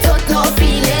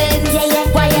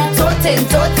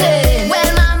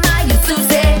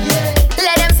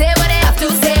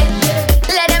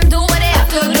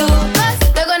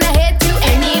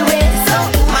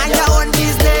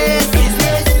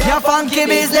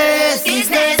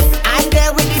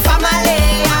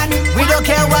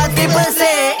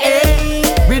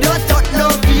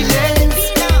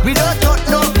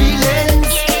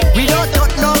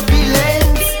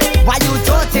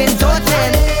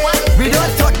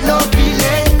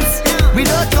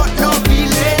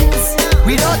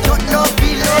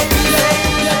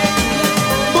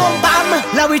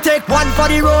 take one for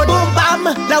the road. Boom bam.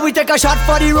 Now we take a shot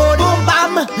for the road. Boom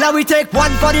bam. Now we take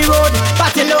one for the road.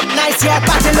 Party look nice, yeah,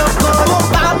 party look good. Boom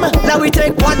bam. Now we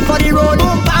take one for the road.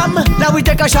 Boom bam. Now we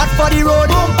take a shot for the road.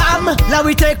 Boom bam. Now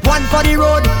we take one for the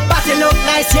road. Party look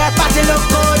nice, yeah, party look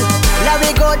good. Now we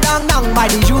go down by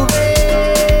the Juve.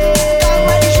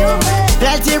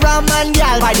 Plenty rum and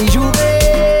gal by the Juve.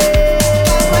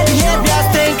 Behavior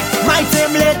stink, my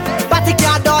team lit. Party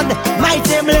car done, my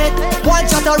team lit. One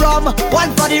shot of rum, one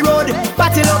for the road.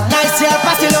 Party look nice, yeah,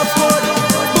 party look good.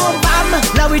 Boom bam,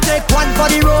 now we take one for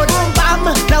the road. Boom bam,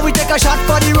 now we take a shot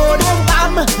for the road. Boom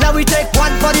bam, now we take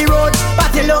one for the road.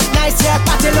 Party look nice, yeah,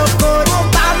 party look good. Boom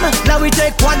bam, now we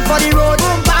take one for the road.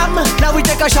 Boom bam, now we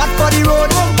take a shot for the road.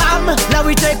 Boom bam, now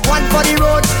we take one for the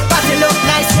road. Party look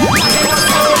nice, party look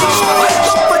good.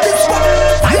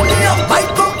 Sign me up, I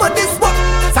come for this one.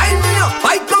 Sign me up,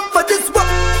 I come for this one.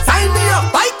 Sign me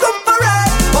up, I come for it.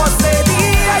 Boss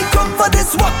lady, I come for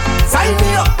this one. Sign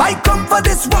me up, I come for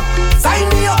this one. Sign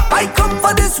me up, I come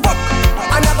for this one.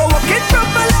 And I go walk it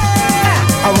properly.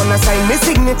 I wanna sign my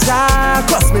signature,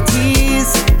 cross my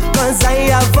T's, cause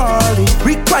I have all the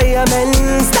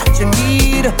requirements that you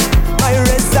need. My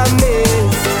resume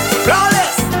is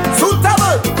flawless,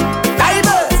 suitable,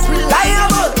 diverse,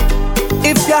 reliable.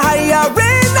 If you're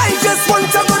hiring, I just want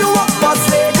to go to work. Boss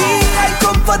lady, I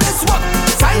come for this work.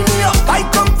 Sign me up, I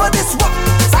come for this work.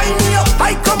 Sign me up,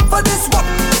 I come for this work.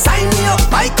 Sign me up,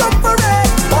 I come for it.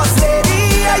 Boss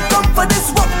lady, I come for this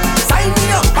work. Sign me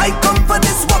up, I come for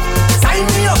this work. Sign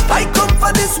me up, I come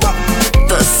for this work.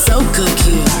 The Soca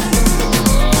Cue.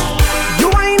 You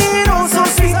whining oh so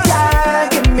sweet, girl.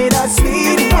 Give me that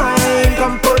sweet wine.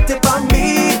 Come put it on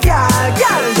me, girl.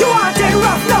 Girl, you want it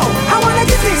rough now? I wanna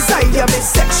get inside your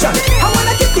midsection. I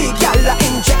wanna get the girl a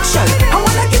injection. I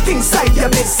wanna get inside your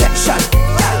midsection.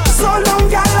 So long,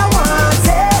 girl, I want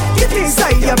it. Get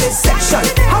inside your midsection.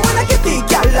 I wanna get the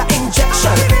girl a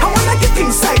injection. I wanna get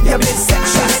inside your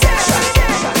midsection.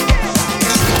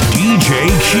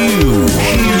 DJ Q.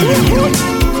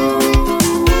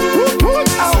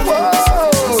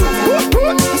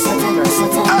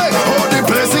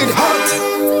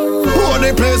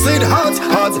 Place it hot,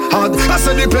 hot, hot. I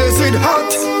said the place it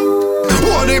hot.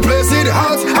 Oh, the place it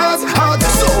hot, hot, hot.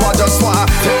 So I just wanna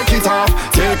take it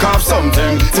off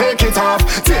something, take it off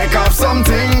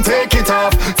something, take it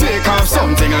off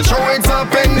something and show it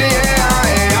up in the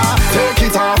air. Take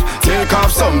it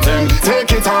off something,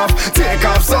 take it off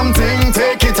something,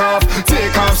 take it off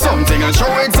something and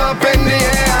show it up in the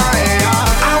air.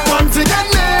 I want to get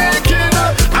naked,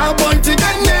 I want to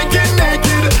get naked,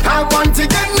 naked. I want to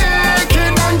get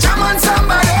naked and jam on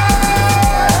somebody.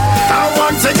 I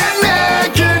want to get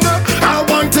naked, I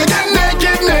want to get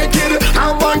naked, naked.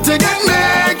 I want to get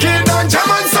naked and jam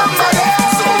on somebody.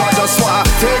 So I just wanna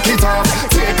take it off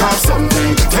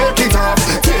something, take it off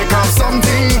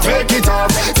something, take it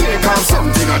off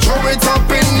something and throw it up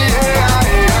in the air.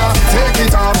 Take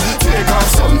it off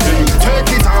something,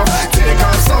 take it off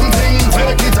something,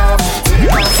 take it off something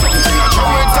and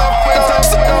throw it up with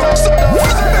us.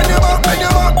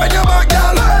 Bend your back,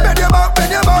 girl.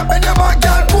 Bend your back,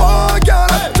 girl. Whoa, girl.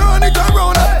 Turn it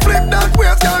around, flip that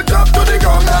waist, girl. Drop to the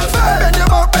ground, girl. Bend your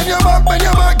back, girl. Bend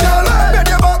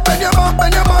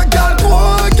your back, girl.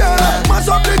 Whoa, girl. Mash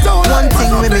up the town. One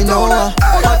thing women know,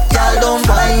 hot girl don't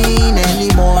whine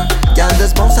anymore. Girl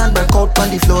just bounce and break out on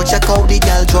the floor. Check out the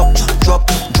girl drop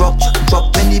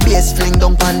when the bass fling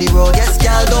down on the road. Yes,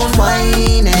 girl don't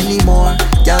whine anymore.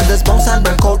 Girl just bounce and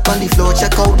break out on the floor.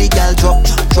 Check out the girl drop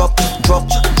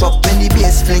when the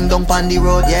bass fling down on the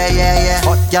road. Yeah.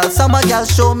 Hot girl, summer girl,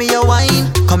 show me your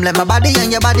wine. Come let my body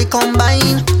and your body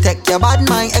combine. Take your bad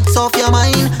mind, X off your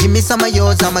mind. Give me some of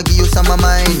yours, I'ma give you some of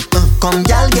mine. Come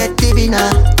girl, get TV now.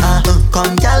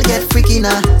 Come girl, get freaky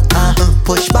now.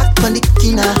 Push back on the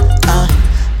kina.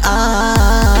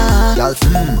 Girl,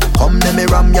 come let me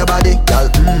ram your body. Girl,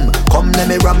 come let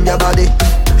me ram your body.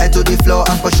 Head to the floor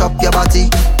and push up your body.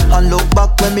 And look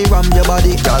back when me ram your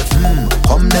body. Girl,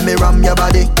 come let me ram your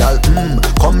body. Girl,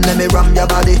 come let me ram your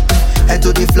body. Head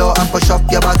to the floor and push up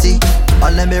your body.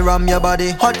 And let me ram your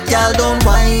body. Hot girl don't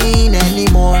whine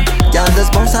anymore. Girl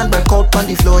just bounce and break out on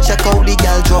the floor. Check out the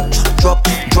girl drop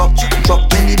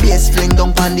when the bass fling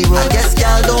down on the road. I guess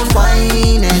girl don't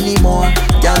whine anymore.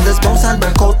 Girl just bounce and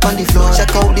break out on the floor.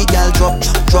 Check out the girl drop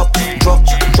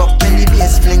when the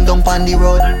bass fling down on the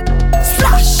road.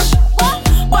 Splash,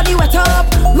 body wet up,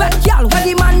 wet girl, where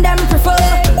the man them prefer.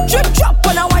 Drip drop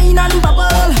on a wine and bubble.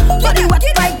 Body wet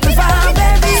like the fire,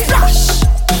 baby. Splash,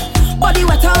 body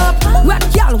wet up, wet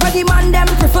girl, where the man them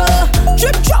prefer.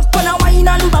 Drip drop on a wine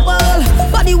and bubble.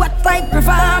 Body wet like the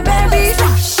fire, baby.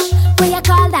 Splash, what you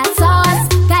call that sauce?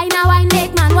 Kinda wine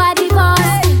make man what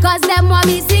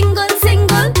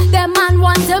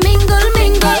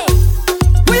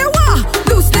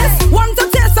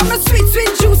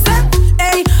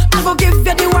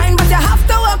you have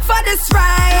to work for this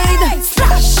ride.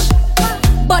 Splash,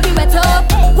 body wet up.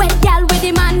 Wet gal with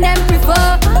the man them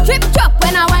prefer. Drip drop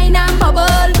when I wine and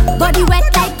bubble. Body wet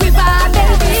like river,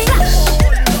 baby. Splash,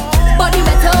 body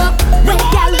wet up. Wet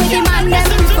gal with the man them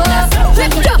prefer.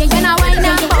 Drip drop when I wine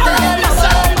and bubble.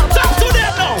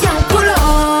 Gal pull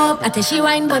up. I tell she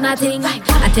wine but nothing. I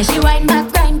tell she wine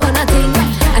back, grind but nothing.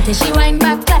 I tell she wine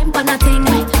back, climb but nothing.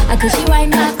 I tell she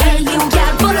wine back, hey you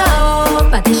gal pull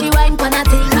up. I tell she wine but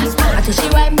nothing. I tell she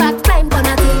wine back, climb but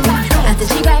nothing. I tell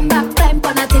she wine back, climb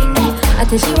but nothing. I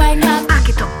tell she wine back, back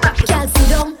it up, back it up. Gal sit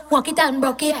down, walk it and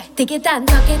broke it, take it and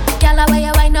tuck it. Gal away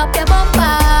you wine up your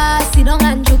bumper, sit down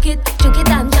and juke it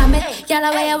and jam it. Gal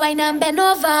away you wine and bend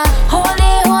over. Whole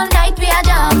night we a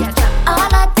jam. All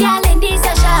that gal in this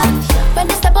session. When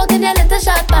they step out in their little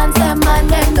short pants, them man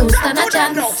them don't stand a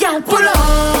chance. Gal pull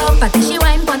up, I tell she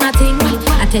wine for nothing.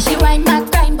 I tell she wine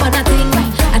back, grind for nothing.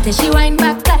 I tell she wine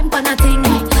back, climb for nothing.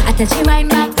 I tell she wine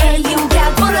back, hey you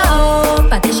gal pull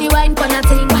up. I tell she wine for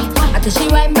nothing. I tell she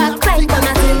wine back, climb for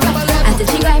nothing. I tell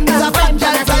she wine back, climb for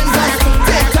nothing.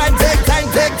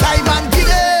 Take time and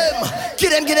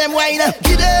give them wine,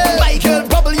 give them. My girl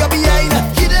bubble your behind,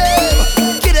 give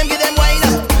them wine.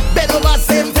 Bend over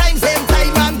same time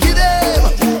and give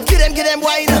them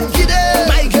wine, give them.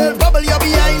 My girl bubble your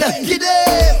behind, give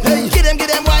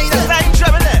them wine. Time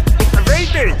travel there,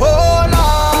 right. Oh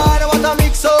Lord, what a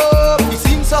mix up. It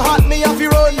seems so hot, me have to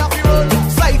run.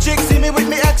 Side chick see me with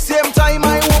me ex same time.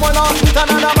 My woman off with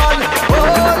another man. Oh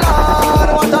Lord,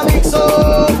 what a mix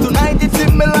up. Tonight it's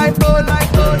in me life good.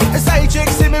 Side chick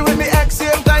see me with me ex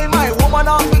same time. My woman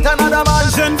off with another man.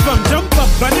 Jeune femme, jump up,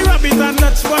 bunny rabbit and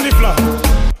touch bunny floor.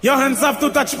 Your hands have to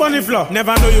touch bunny floor.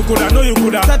 Never know you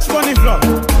coulda touch bunny floor.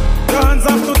 Your hands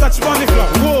have to touch bunny floor.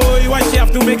 Whoa, why she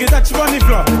have to make it touch bunny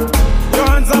floor? Your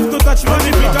hands have to touch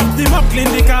bunny floor. Pick up the mop,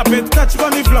 clean the carpet, touch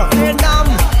bunny floor.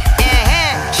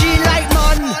 She like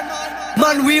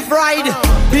man we fried.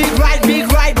 Big ride this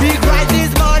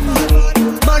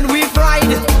man we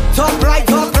fried. Top right.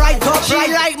 She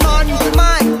like man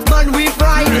we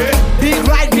fried. Big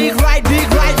ride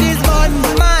this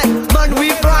man we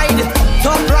fried.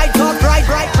 Top right.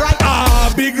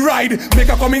 Ah, big ride, make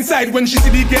her come inside when she see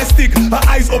the gas stick. Her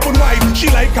eyes open wide, she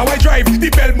like how I drive the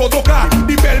bell motor car.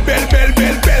 The bell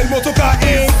motor car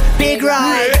is big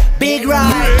ride.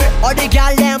 All the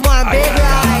gal them want big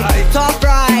ride. Top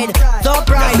ride.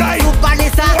 Super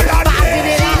Nissan, passing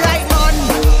it in like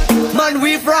man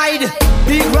we fried.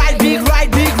 Big ride this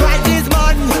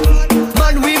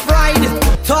man we fried.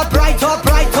 Top right.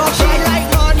 She like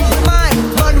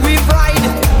man we fried.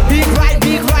 Big ride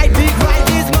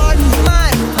this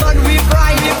man we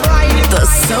fried. The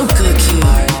Soca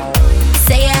Cure.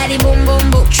 Say I the boom boom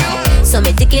boom. So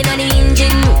me ticking on the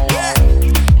engine.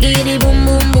 Give me the boom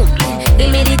boom boom. Give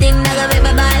me the thing that got make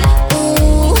my ball.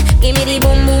 Ooh, give me the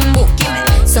boom boom boom.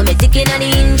 So me ticking on the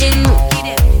engine.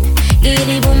 Give me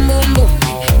the boom boom boom.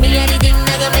 Me and the thing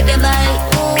that got make my ball.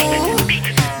 Ooh,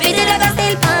 beat it like a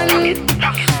steel pan.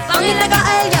 Bang it like a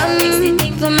oil jam.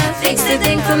 Fix the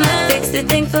thing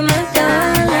for my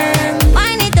darling.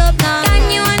 Wind it up now. Can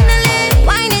you handle it?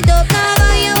 Wind it up now.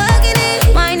 How you working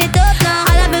it? Wind it up now.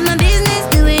 All up in my business,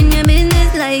 doing your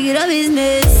business like it's a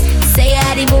business. Say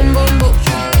I the boom boom boom.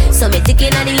 So me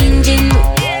ticking on the engine.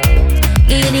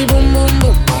 Give me the boom boom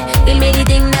boom. Give me the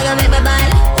thing that got make my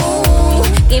ball. Ooh,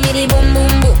 give me the boom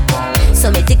boom boom. So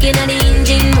me ticking on the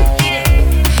engine.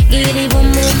 Give me the boom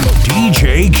boom boom.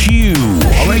 DJ Q.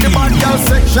 Already bad girl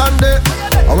section there.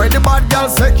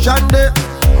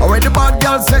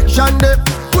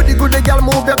 Goody girl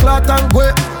move your cloth and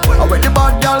go. Already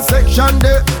bad girl section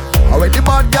there.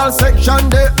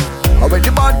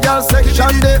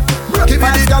 Give me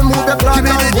the girl move your cloth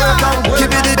and go. Give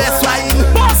me the best wine.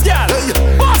 Boss girl,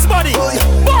 boss body,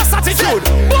 boss attitude,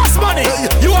 boss money.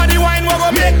 You are the wine we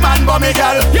go make man bummy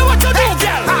girl. You what you do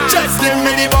girl? Just give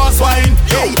me the boss wine.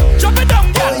 Drop it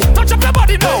down girl, touch up your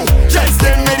body now. Just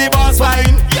give me the boss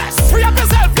wine. Yes, free up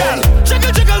yourself girl.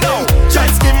 Jiggle now.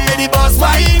 Just give me the boss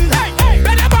wine.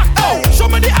 Bend your back now. Show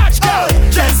me the arch girl.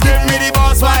 Just give me the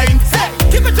boss wine.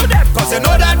 Give it to them, cause you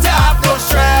know that you have no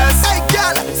stress. Hey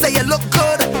girl, say you look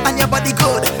good and your body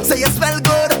good. Say you smell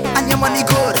good and your money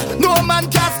good. No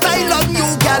man can style on you,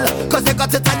 girl, cause you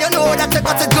got it and you know that you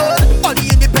got it good. All the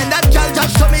independent girl,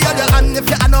 just show me on your hand. If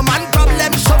you have no man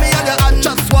problem, show me on your hand.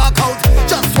 Just walk out,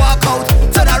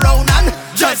 turn around and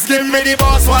just give me the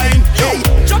boss wine.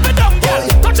 Drop it down, girl,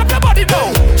 touch up your body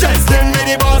now. Just give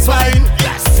me the boss wine.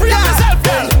 Yes, free up yourself,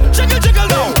 girl. Jiggle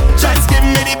now. Just give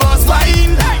me the boss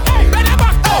wine. Bend your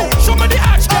back now. Show me the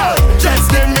arch, girl. Just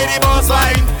give me the boss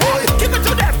wine. Give it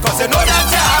to them, cause you know that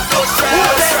you have no stress. Who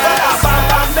pay for that?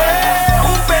 Bam bam,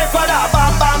 who pay for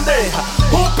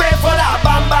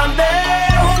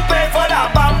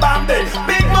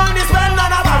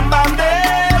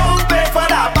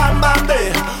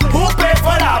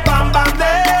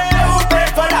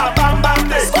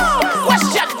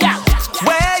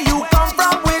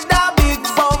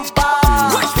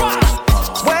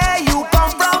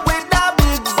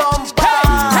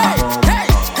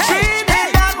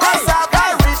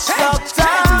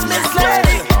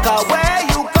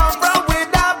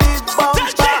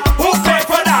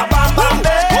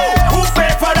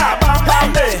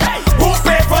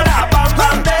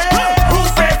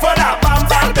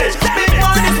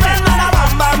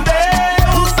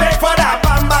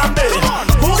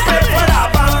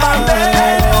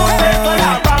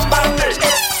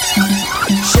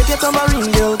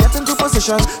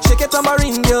position. Shake it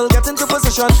tambourine, girl, get into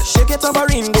position. Shake it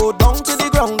tambourine, go down to the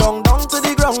ground, down to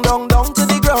the ground, down to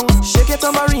the ground. Shake it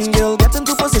tambourine, girl, get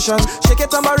into position. Shake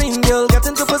it tambourine, girl, get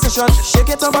into position. Shake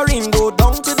it tambourine, go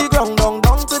down to the ground, down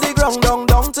to the ground,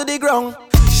 down to the ground.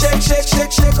 Shake, shake,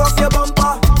 shake, shake off your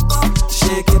bumper.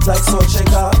 Shake it like salt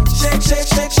shaker. Shake, shake,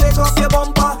 shake, shake off your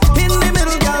bumper. In the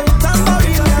middle, girl,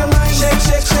 tambourine, girl. Shake,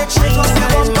 shake, shake, shake off your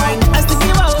bumper. As the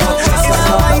give out,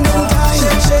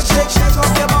 shake, shake, shake, shake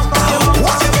off your bumper.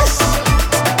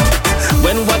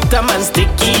 When water man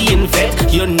sticky in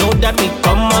vet, you know that we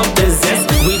come out the zest.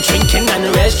 We drinking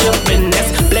and rest your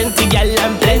finesse. Plenty gal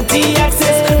and plenty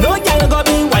access. No gal go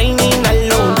be whining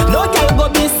alone. No gal go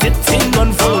be sitting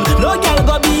on phone. No gal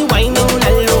go be whining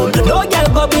alone. No gal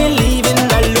go be leaving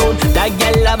alone. That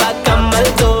gal have a camel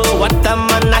toe. What a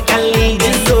man I can leave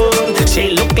this zone.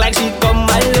 She look like she come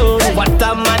alone. What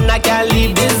a man I can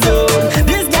leave this zone.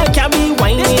 This gal can be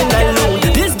whining alone.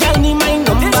 This gal need my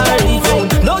number in phone.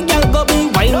 No gal go be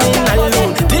whining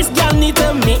alone. This gal need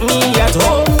to meet me at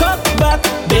home. Come back,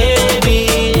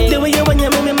 baby. The way you when you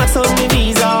make me max on me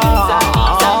visa.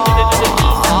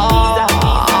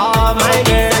 My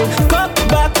girl, come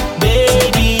back,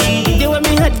 baby. The way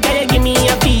me hot, girl, you give me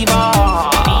a fever.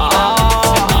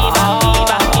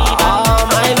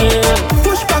 My girl,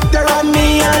 Push back there on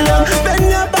me alone.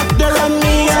 Bend your back there on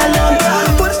me alone.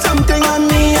 Put something on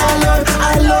me alone.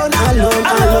 Alone, alone,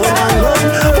 alone, alone.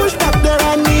 Push back there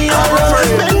on me alone.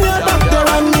 Bend your back there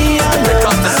on me alone.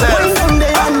 Wind down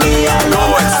there on me alone. No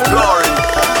exploring.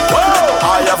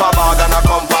 I have a bag and a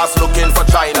compass looking for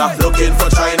China. Looking for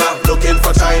China, looking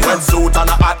for China. Red suit and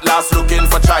a atlas looking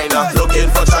for China. Looking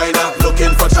for China,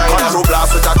 looking for China. Control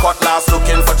blast with a cutlass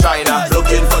looking for China.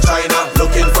 Looking for China,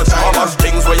 looking for China. How much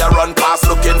things where you run past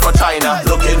looking for China.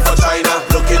 Looking for China,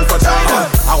 looking for China.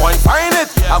 I go and find it,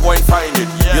 I go and find it.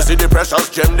 You see the precious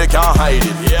gem, they can't hide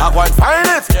it. I go and find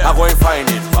it, I go and find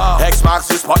it. X marks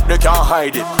the spot, they can't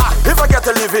hide it. If I get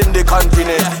to live in the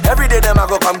continent, every day them I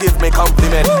go come give me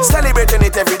compliment. Celebrating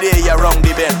it every day, you wrong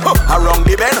the bend. Around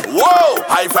the bend, whoa!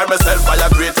 I find myself by a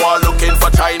great wall looking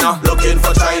for China. Looking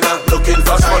for China, looking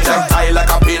for China. Projectile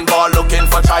like a pinball looking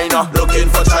for China. Looking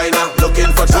for China,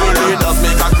 looking for China. Really does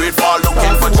make a great wall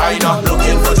looking for China.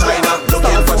 Looking for China,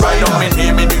 looking for China. Me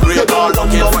name in the great wall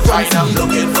looking for China.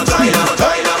 Looking for China,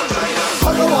 China.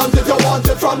 How you want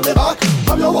it from the back.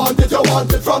 How you want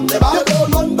it from the back. You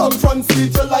don't run down front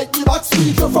street, you like the back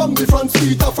street. You from the front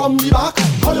street or from the back.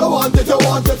 How you want it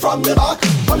from the back.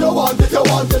 How you want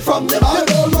it from the back. You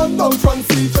don't run down front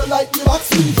street, you like the back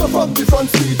street. You from the front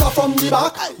street or from the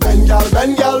back. Bend girl,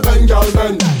 bend girl, bend girl,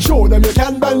 bend. Show them you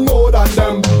can bend more than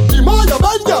them. The more you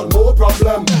bend girl, no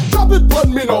problem. Drop it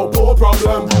on me now, no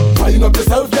problem. Wind up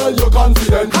yourself girl, you're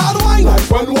confident. Hard wine like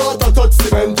when water touch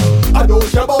cement. I don't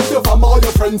care about your fam or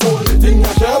your friends. Only thing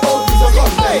I care about is your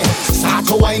gun. Hey, start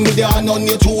to wine with your hand on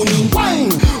your tuning.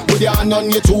 Wine with your hand on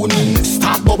your tuning.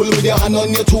 Start bubble with your hand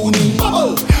on your tuning.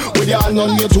 Bubble with your hand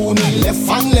on your tuning. Left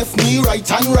hand, left knee, right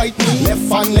hand, right knee.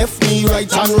 Left hand, left knee,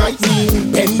 right hand, right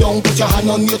knee. Bend down, put your hand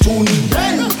on your tuning.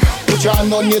 Bend, put your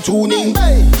hand on your tuning.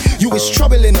 You is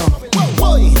troubling up,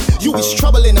 boy. You is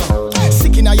troubling up.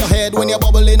 Sticking out your head when you're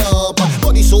bubbling up.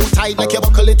 Body so tight like you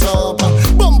buckle it up.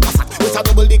 Bumper fat with a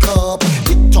double the cup.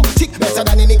 Tick tock, tick better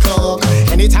than any clock.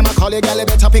 Anytime I call you, girl, you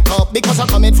better pick up. Because I'm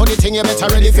coming for the thing, you better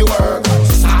ready for work.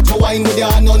 Start to wine with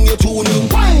your hand on your tuning.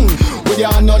 Wine with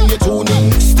your hand on your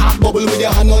tuning. Start bubble with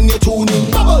your hand on your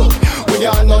tuning. Bubble with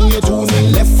your hand on your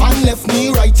tuning. Left hand, left knee,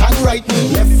 right hand, right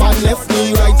knee. Left hand, left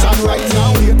knee, right hand, right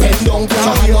knee. Bend down, put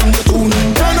your hand on your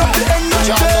tuning. Turn up the end, put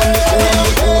your hand on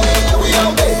your tuning. We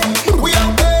out there, we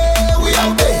out there, we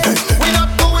out there. We not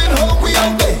going home, we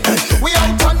out there. We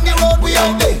out on the road, we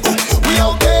out there. We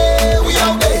out there, we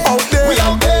out there. We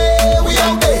out there, we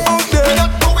out there. We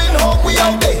not going home, we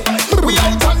out there. We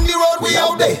out on the road, we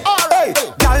out there. Hey,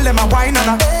 girl, them a wine and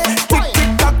a tick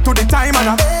tick tock to the time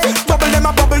and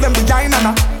a bubble them behind and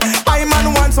a I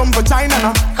man want some vagina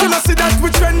and a. You know see that we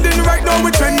trending right now,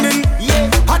 we trending.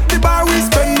 At the bar we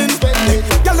spending.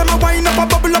 Girl, them a wine up a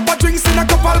bubble up a drinks in a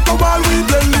cup alcohol we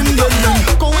blending.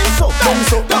 Going so, down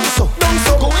so, down so, down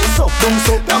so, going so, down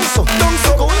so, down so, down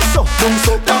so, going so, down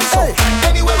so, down so.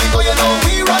 Anywhere we go, you know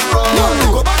we run road.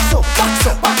 Go back so, back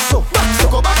so, back so, back so,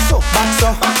 go back so, back so,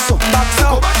 back so, back so,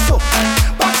 go back so,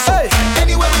 back so.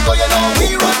 Anywhere we go, you know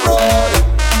we run road.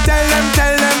 Tell them,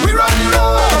 we run the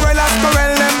road.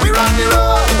 Corel them, we run the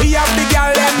road. We have the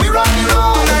girl them, we run the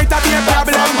road. Tonight I be a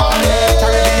problem.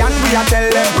 Caribbean we a tell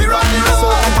them, we run the road.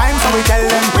 Sometimes so we tell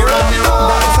them, we run the road.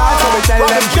 That's all so we tell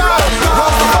them.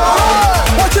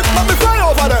 Watch it, let me fly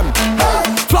over them.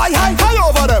 Fly high, high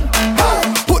over them.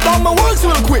 Put down my words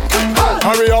real quick.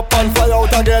 Hurry up and fly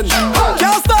out again.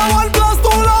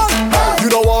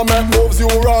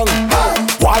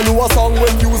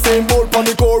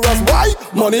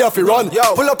 money off you run. Yo,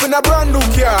 pull up in a brand new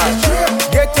car.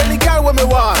 Get any girl when me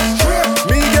want.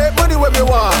 Me get money when me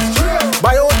want.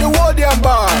 Buy out the whole damn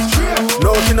bar.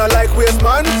 No, she not like waste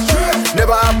man.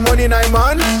 Never have money, 9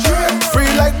 man.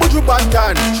 Free like Buju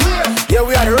Bantan. Yeah,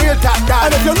 we are the real top dog.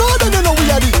 And if you know, then you know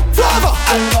we are the Flavor,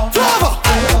 Flavor,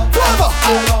 Flavor,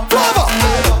 Flavor,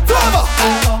 Flavor,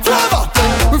 Flavor.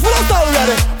 We full of style, we are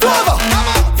the Flavor,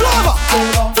 Flavor,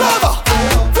 Flavor,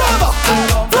 Flavor,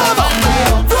 Flavor,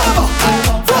 Flavor,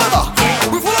 Flavor.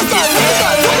 We full of style,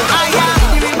 we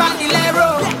are the Bandolero.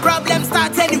 Problems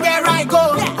start anywhere I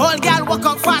go. All gal walk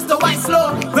up fast or white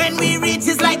slow. When we reach,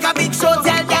 it's like a big show.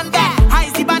 Tell them that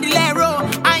I's the Bandolero.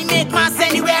 I make mass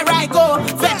anywhere I go.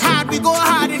 Vet hard, we go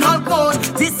hard in Hulk mode.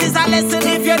 This is a lesson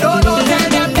if you don't know. Tell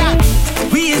them that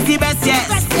we is the best,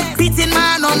 yes. Beating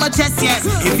man on my chest, yes.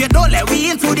 If you don't let we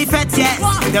into the fete, yes.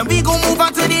 Then we go move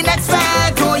on to the next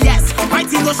fete, oh yes. My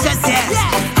team go stress, yes.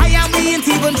 I am we ain't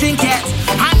even drink yet.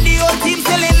 And the whole team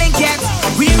still in link yet.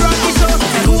 We run the show,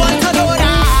 and who want to know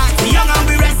that? We young and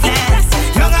we restless.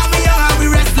 Young and we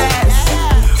restless.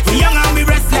 We young and we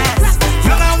restless.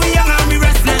 Young and we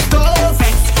restless. Don't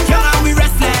vex. Young and we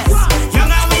restless.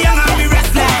 Young and we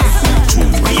restless.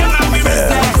 We young and we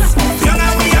restless. Young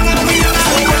and we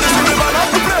burn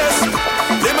up the place.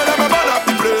 Let me burn up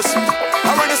the place.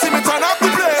 And when you see me turn up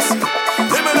the place,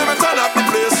 let me turn up the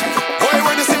place. Boy,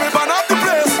 when you see me burn up the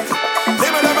place, let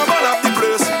me burn up the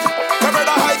place. Cover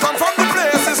the high come from the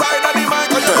place. It's either the mic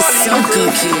or your body. So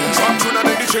cookie. Some tune and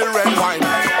the children wine.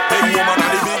 Big woman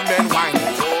and the big men wine.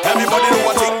 Everybody know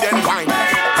what thing them wine.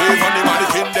 Even the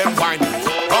mannequin them wine.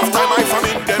 Rough time I from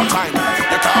in them time.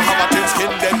 You can't have a thin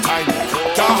skin them time.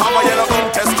 Can't have a yellow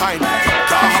intestine.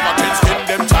 Can't have a thin skin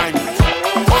them time.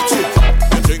 Watch it.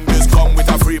 You think this come with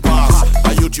a free pass?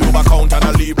 A YouTube account and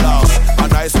a lead blast. A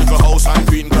nice little house and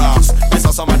green grass. These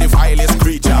are some of the vilest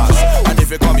creatures. And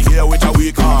if you come here with a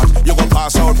weak heart, you go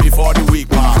pass out before the week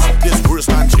pass. This worse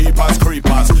than cheapers,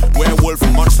 creepers, werewolf,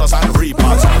 monsters and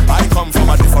reapers. I come from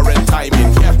a different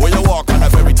timing, where you walk and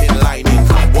have everything lining.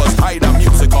 Was either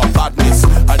music or badness,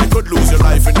 and you could lose your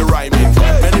life in the rhyming.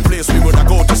 Many places we would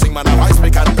go to sing, man, have ice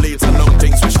pick and blades and long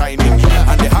things were shining.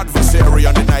 And the adversary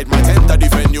on the night might enter the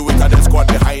venue with a death squad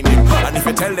behind him. And if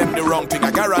you tell them the wrong thing,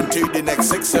 I guarantee the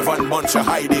next 6-7 months you're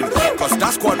hiding. Cause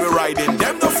that's squad we're riding.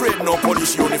 Them no afraid, no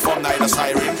police uniform, neither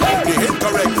siren. The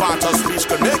incorrect part of speech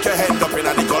could make your head up in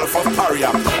the Gulf of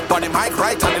Paria. But the mic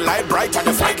right and the light bright and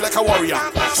you fight like a warrior.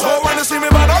 So when you see me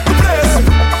burn up the place,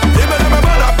 let me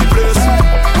burn up the place.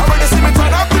 And when you see me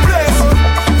turn up the place,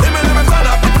 let me turn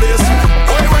up the place.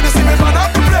 Boy, when you see me burn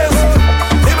up the place,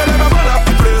 let me burn up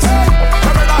the place.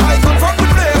 Cover the high come from the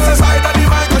place. It's either the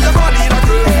mic or your body in a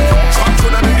grave. Some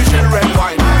tune and the children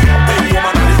wine. Big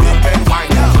woman and the big men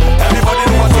wine. Everybody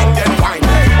know what thing them wine.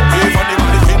 Even the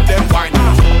mannequin them wine.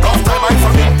 Rough time I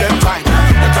from in them time.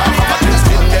 You can't have a taste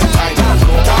in them time.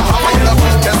 Can't have a yellow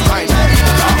in them time.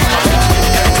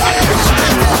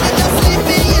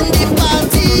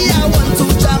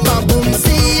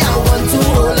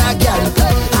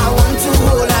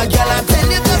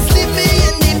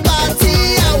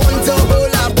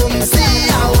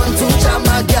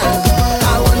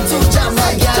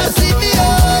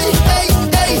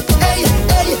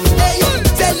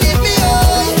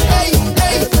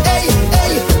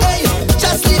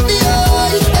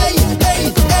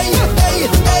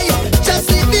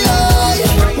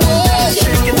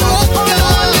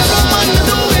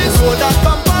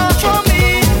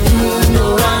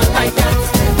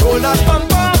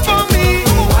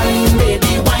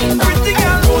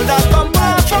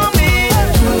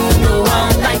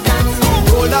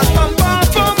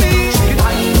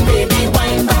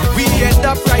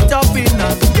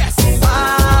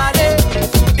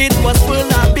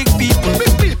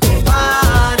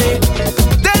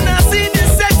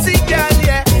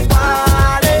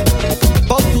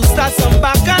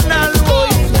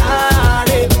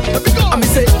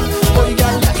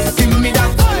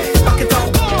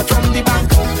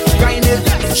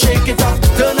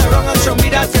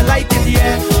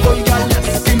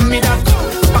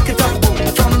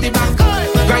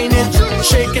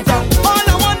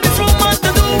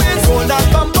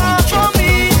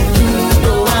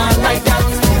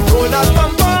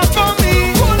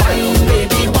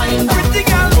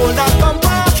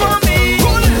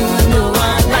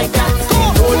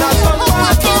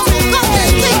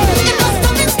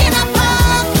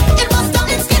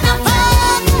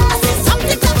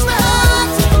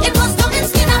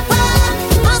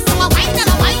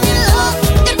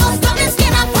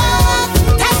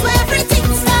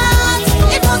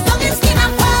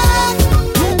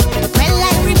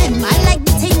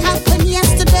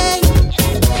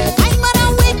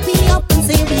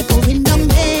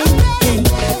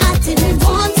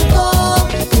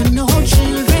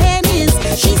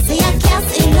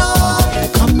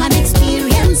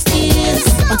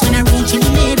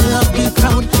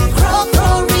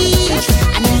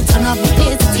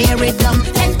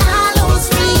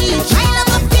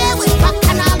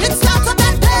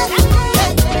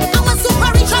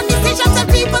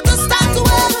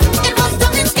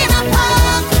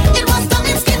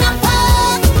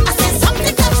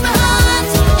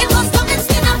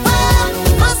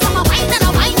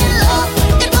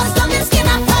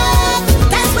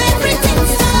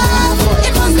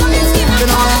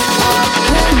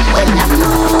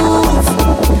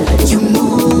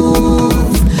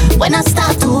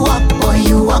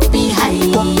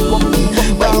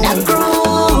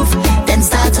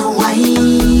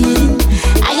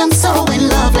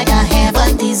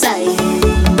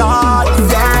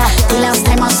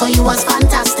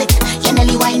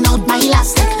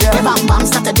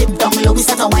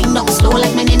 wind up slow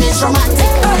like my name is romantic.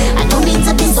 I don't mean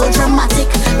to be so dramatic,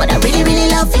 but I really, really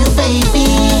love you, baby.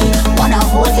 Wanna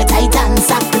hold you tight and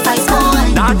sacrifice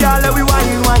mine. Now, girl, let me wine.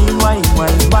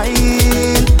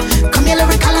 Come here,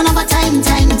 lyrical another time,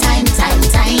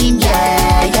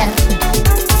 yeah.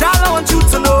 Girl, I want you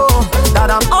to know that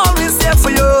I'm always there for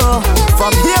you.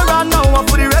 From here on now and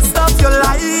for the rest of your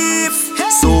life.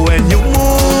 So when you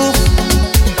move,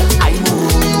 I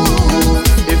move.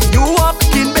 If you walk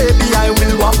in, baby, I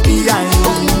will walk behind.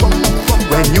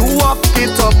 When you walk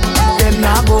it up, then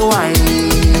I go wine.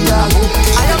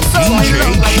 I am so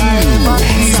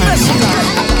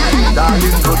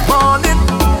darling, good morning.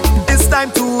 It's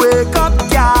time to wake up,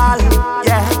 girl.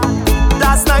 Yeah,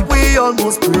 last night we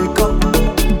almost break up.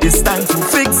 It's time to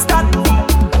fix that.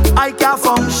 I can't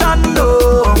function, no.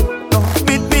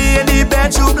 Meet me in the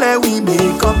bedroom, play we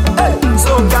make up. Hey.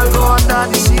 So girl, go under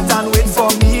the sheet and wait for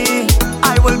me.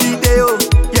 I will be there, oh.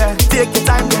 Yeah, take your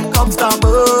time, get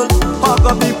comfortable. Hug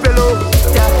up the pillow.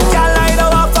 Yeah, girl, I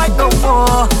don't want to fight no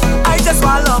more. I just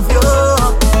want to love you.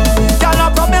 Girl,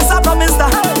 I promise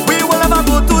that we will never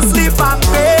go to sleep and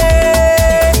pray.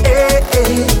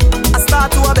 I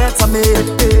start to a better me.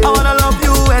 I wanna love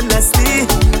you endlessly.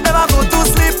 Never go to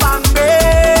sleep and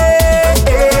pray.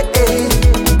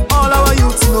 All I want you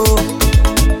to know,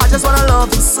 I just wanna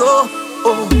love you so.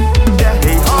 Oh, yeah.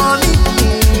 Hey, honey,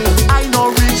 I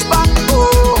know reach back.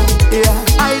 Oh, yeah.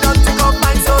 I don't take off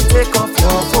mine, so take off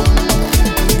your phone.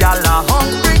 Y'all are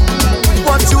hungry.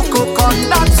 What you cook on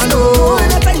that stove?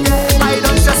 I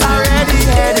don't just already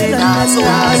heading out.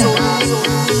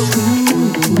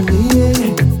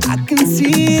 I can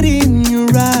see it in your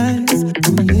eyes.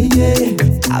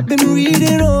 I've been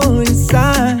reading all your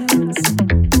signs,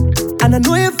 and I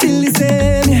know you feel the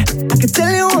same. I can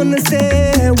tell you wanna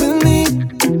stay with me.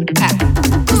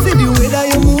 You see the way that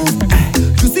you move,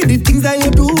 you see the things that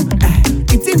you do.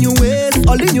 It's in your ways,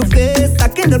 all in your face. I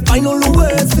cannot find all the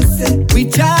words to say. We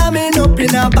jamming up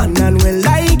in a band and we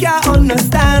like you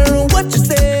understand what you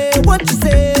say, what you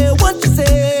say, what you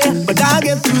say. But I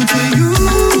get through to you.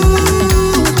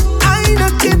 I ain't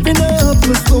not giving up,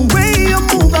 'cause the way you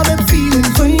move, I've been feeling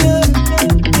for you.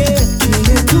 Yeah,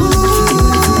 feeling too.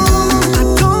 I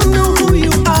don't know who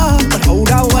you are, but how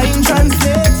that wine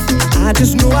translates. I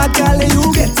just know I can't let you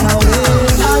get away.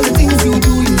 All the things you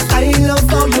do, I love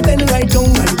how you bend right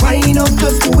down and wind up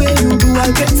just the way you do. I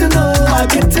get to know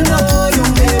you,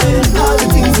 baby. All the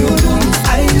things you do,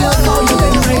 I love how you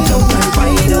bend right down and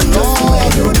wind up just the way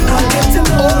you do. I get to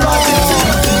know you.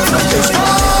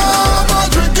 Rum I'm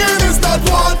drinking is not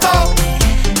water.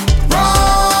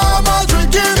 Rum I'm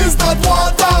drinking is not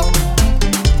water.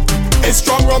 It's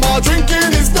strong rum I'm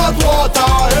drinking is not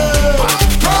water. Hey.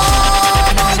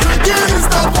 Rum I'm drinking is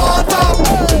not water.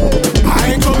 I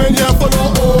ain't coming here for no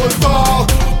old talk.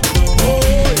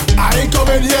 I ain't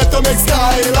coming here to make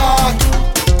skylark.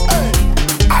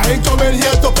 I ain't coming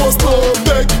here to post no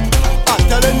pic. I'm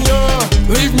telling you,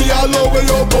 leave me alone with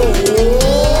your boy.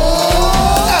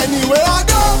 Anywhere I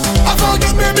go, I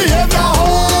forget me behavior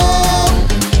home.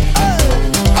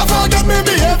 I forget me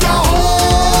behavior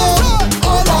home.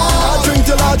 Oh Lord, I drink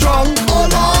till I drunk. Oh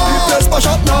Lord, the place my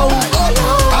shop now. Oh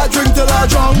Lord, I drink till I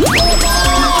drunk. Oh Lord,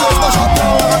 the place my shop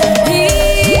now.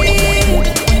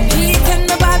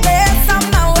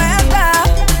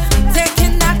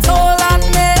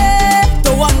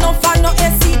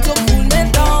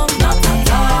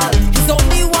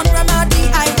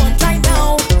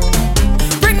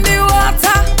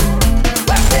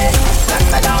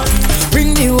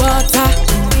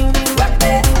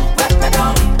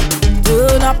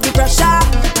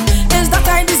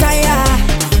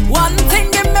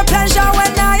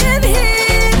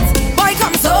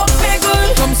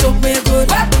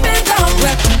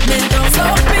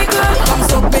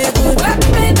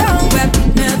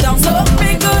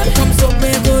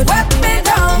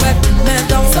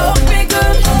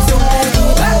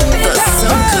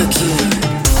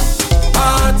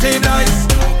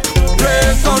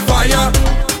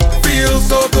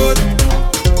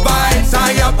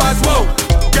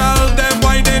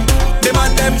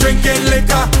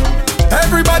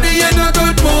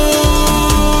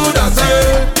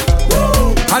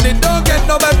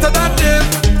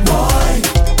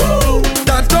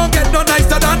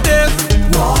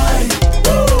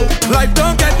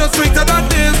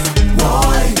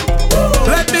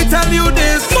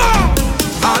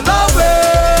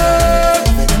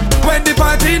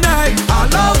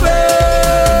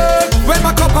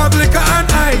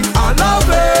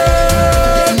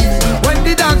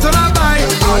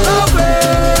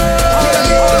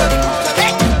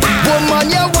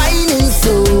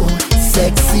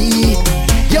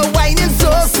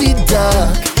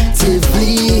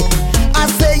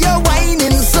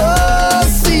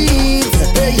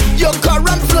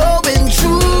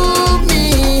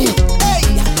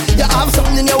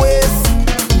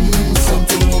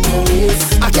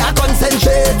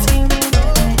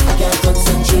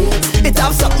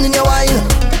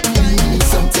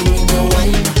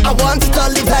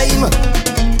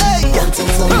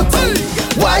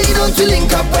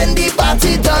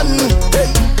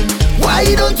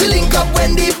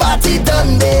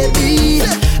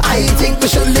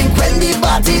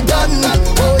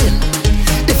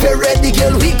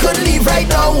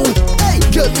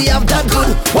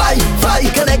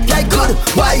 good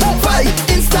Wi-Fi,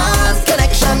 instant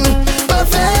connection,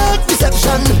 perfect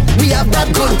reception. We have that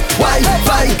good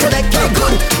Wi-Fi, connected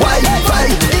good Wi-Fi,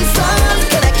 instant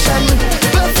connection,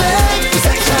 perfect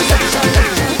reception.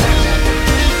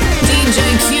 DJ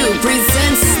Q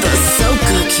presents the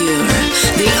Soca Cure,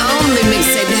 the only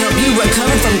mixtape to help you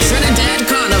recover from Trinidad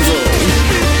Carnival.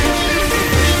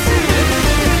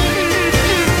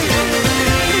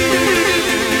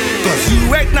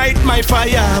 You ignite my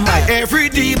fire, my every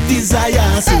deep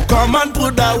desire. So come and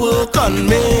put that work on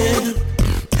me.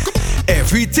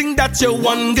 Everything that you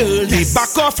want, girl, the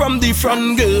back or from the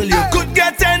front, girl, you could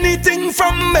get anything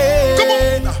from me.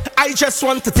 I just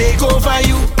want to take over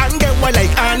you and get wild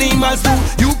like animals do.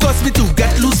 You cause me to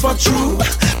get loose for true,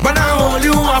 but I hold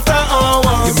you after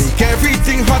hours. You make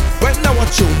everything hot when I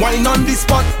watch you wine on the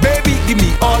spot. Baby, give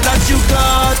me all that you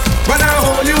got, but I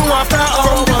hold you after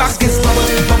hours. From the back is bubble,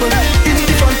 bubble, in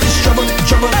the front is trouble,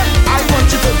 trouble. I want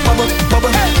you to bubble,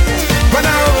 bubble, when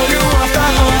I hold you after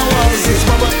hours. It's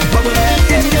bubble, bubble,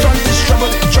 in the front is trouble,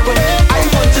 trouble. I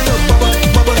want you to bubble,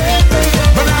 bubble,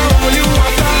 when I hold you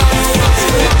after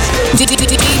hours.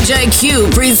 DJ Q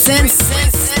presents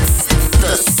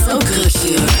the Soca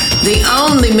Cure, the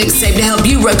only mixtape to help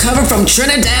you recover from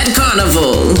Trinidad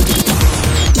Carnival.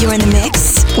 You're in the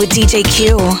mix with DJ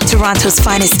Q, Toronto's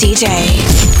finest DJ.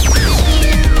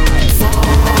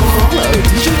 Follow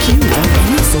DJ Q on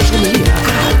any social media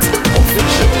at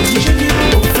official DJ Q.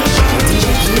 Official DJ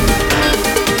Q.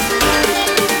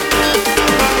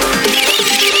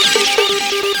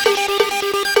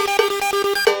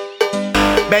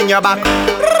 Bend your back,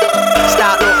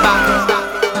 start look back.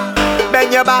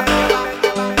 Bend your back,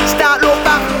 start look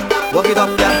back. Walk it up,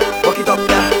 yeah. Walk it up,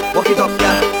 yeah. Walk it up,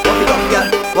 yeah. Walk it up, yeah.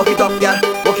 Walk it up, yeah.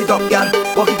 Walk it up, yeah.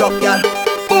 Walk it up, yeah.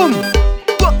 Boom.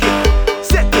 Walk it,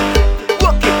 set it.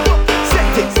 Walk it,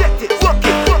 set it, set it. Walk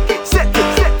it, set it,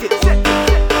 set it, set it.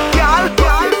 Girl,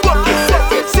 walk it,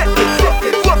 set it, set it, set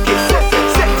it. Walk it, set it,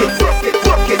 set it, set it.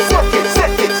 Walk it, set it,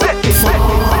 set it, set it.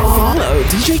 Follow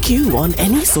DJ Q on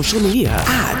any social media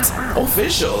at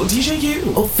official DJ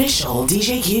Q. Official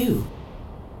DJ Q.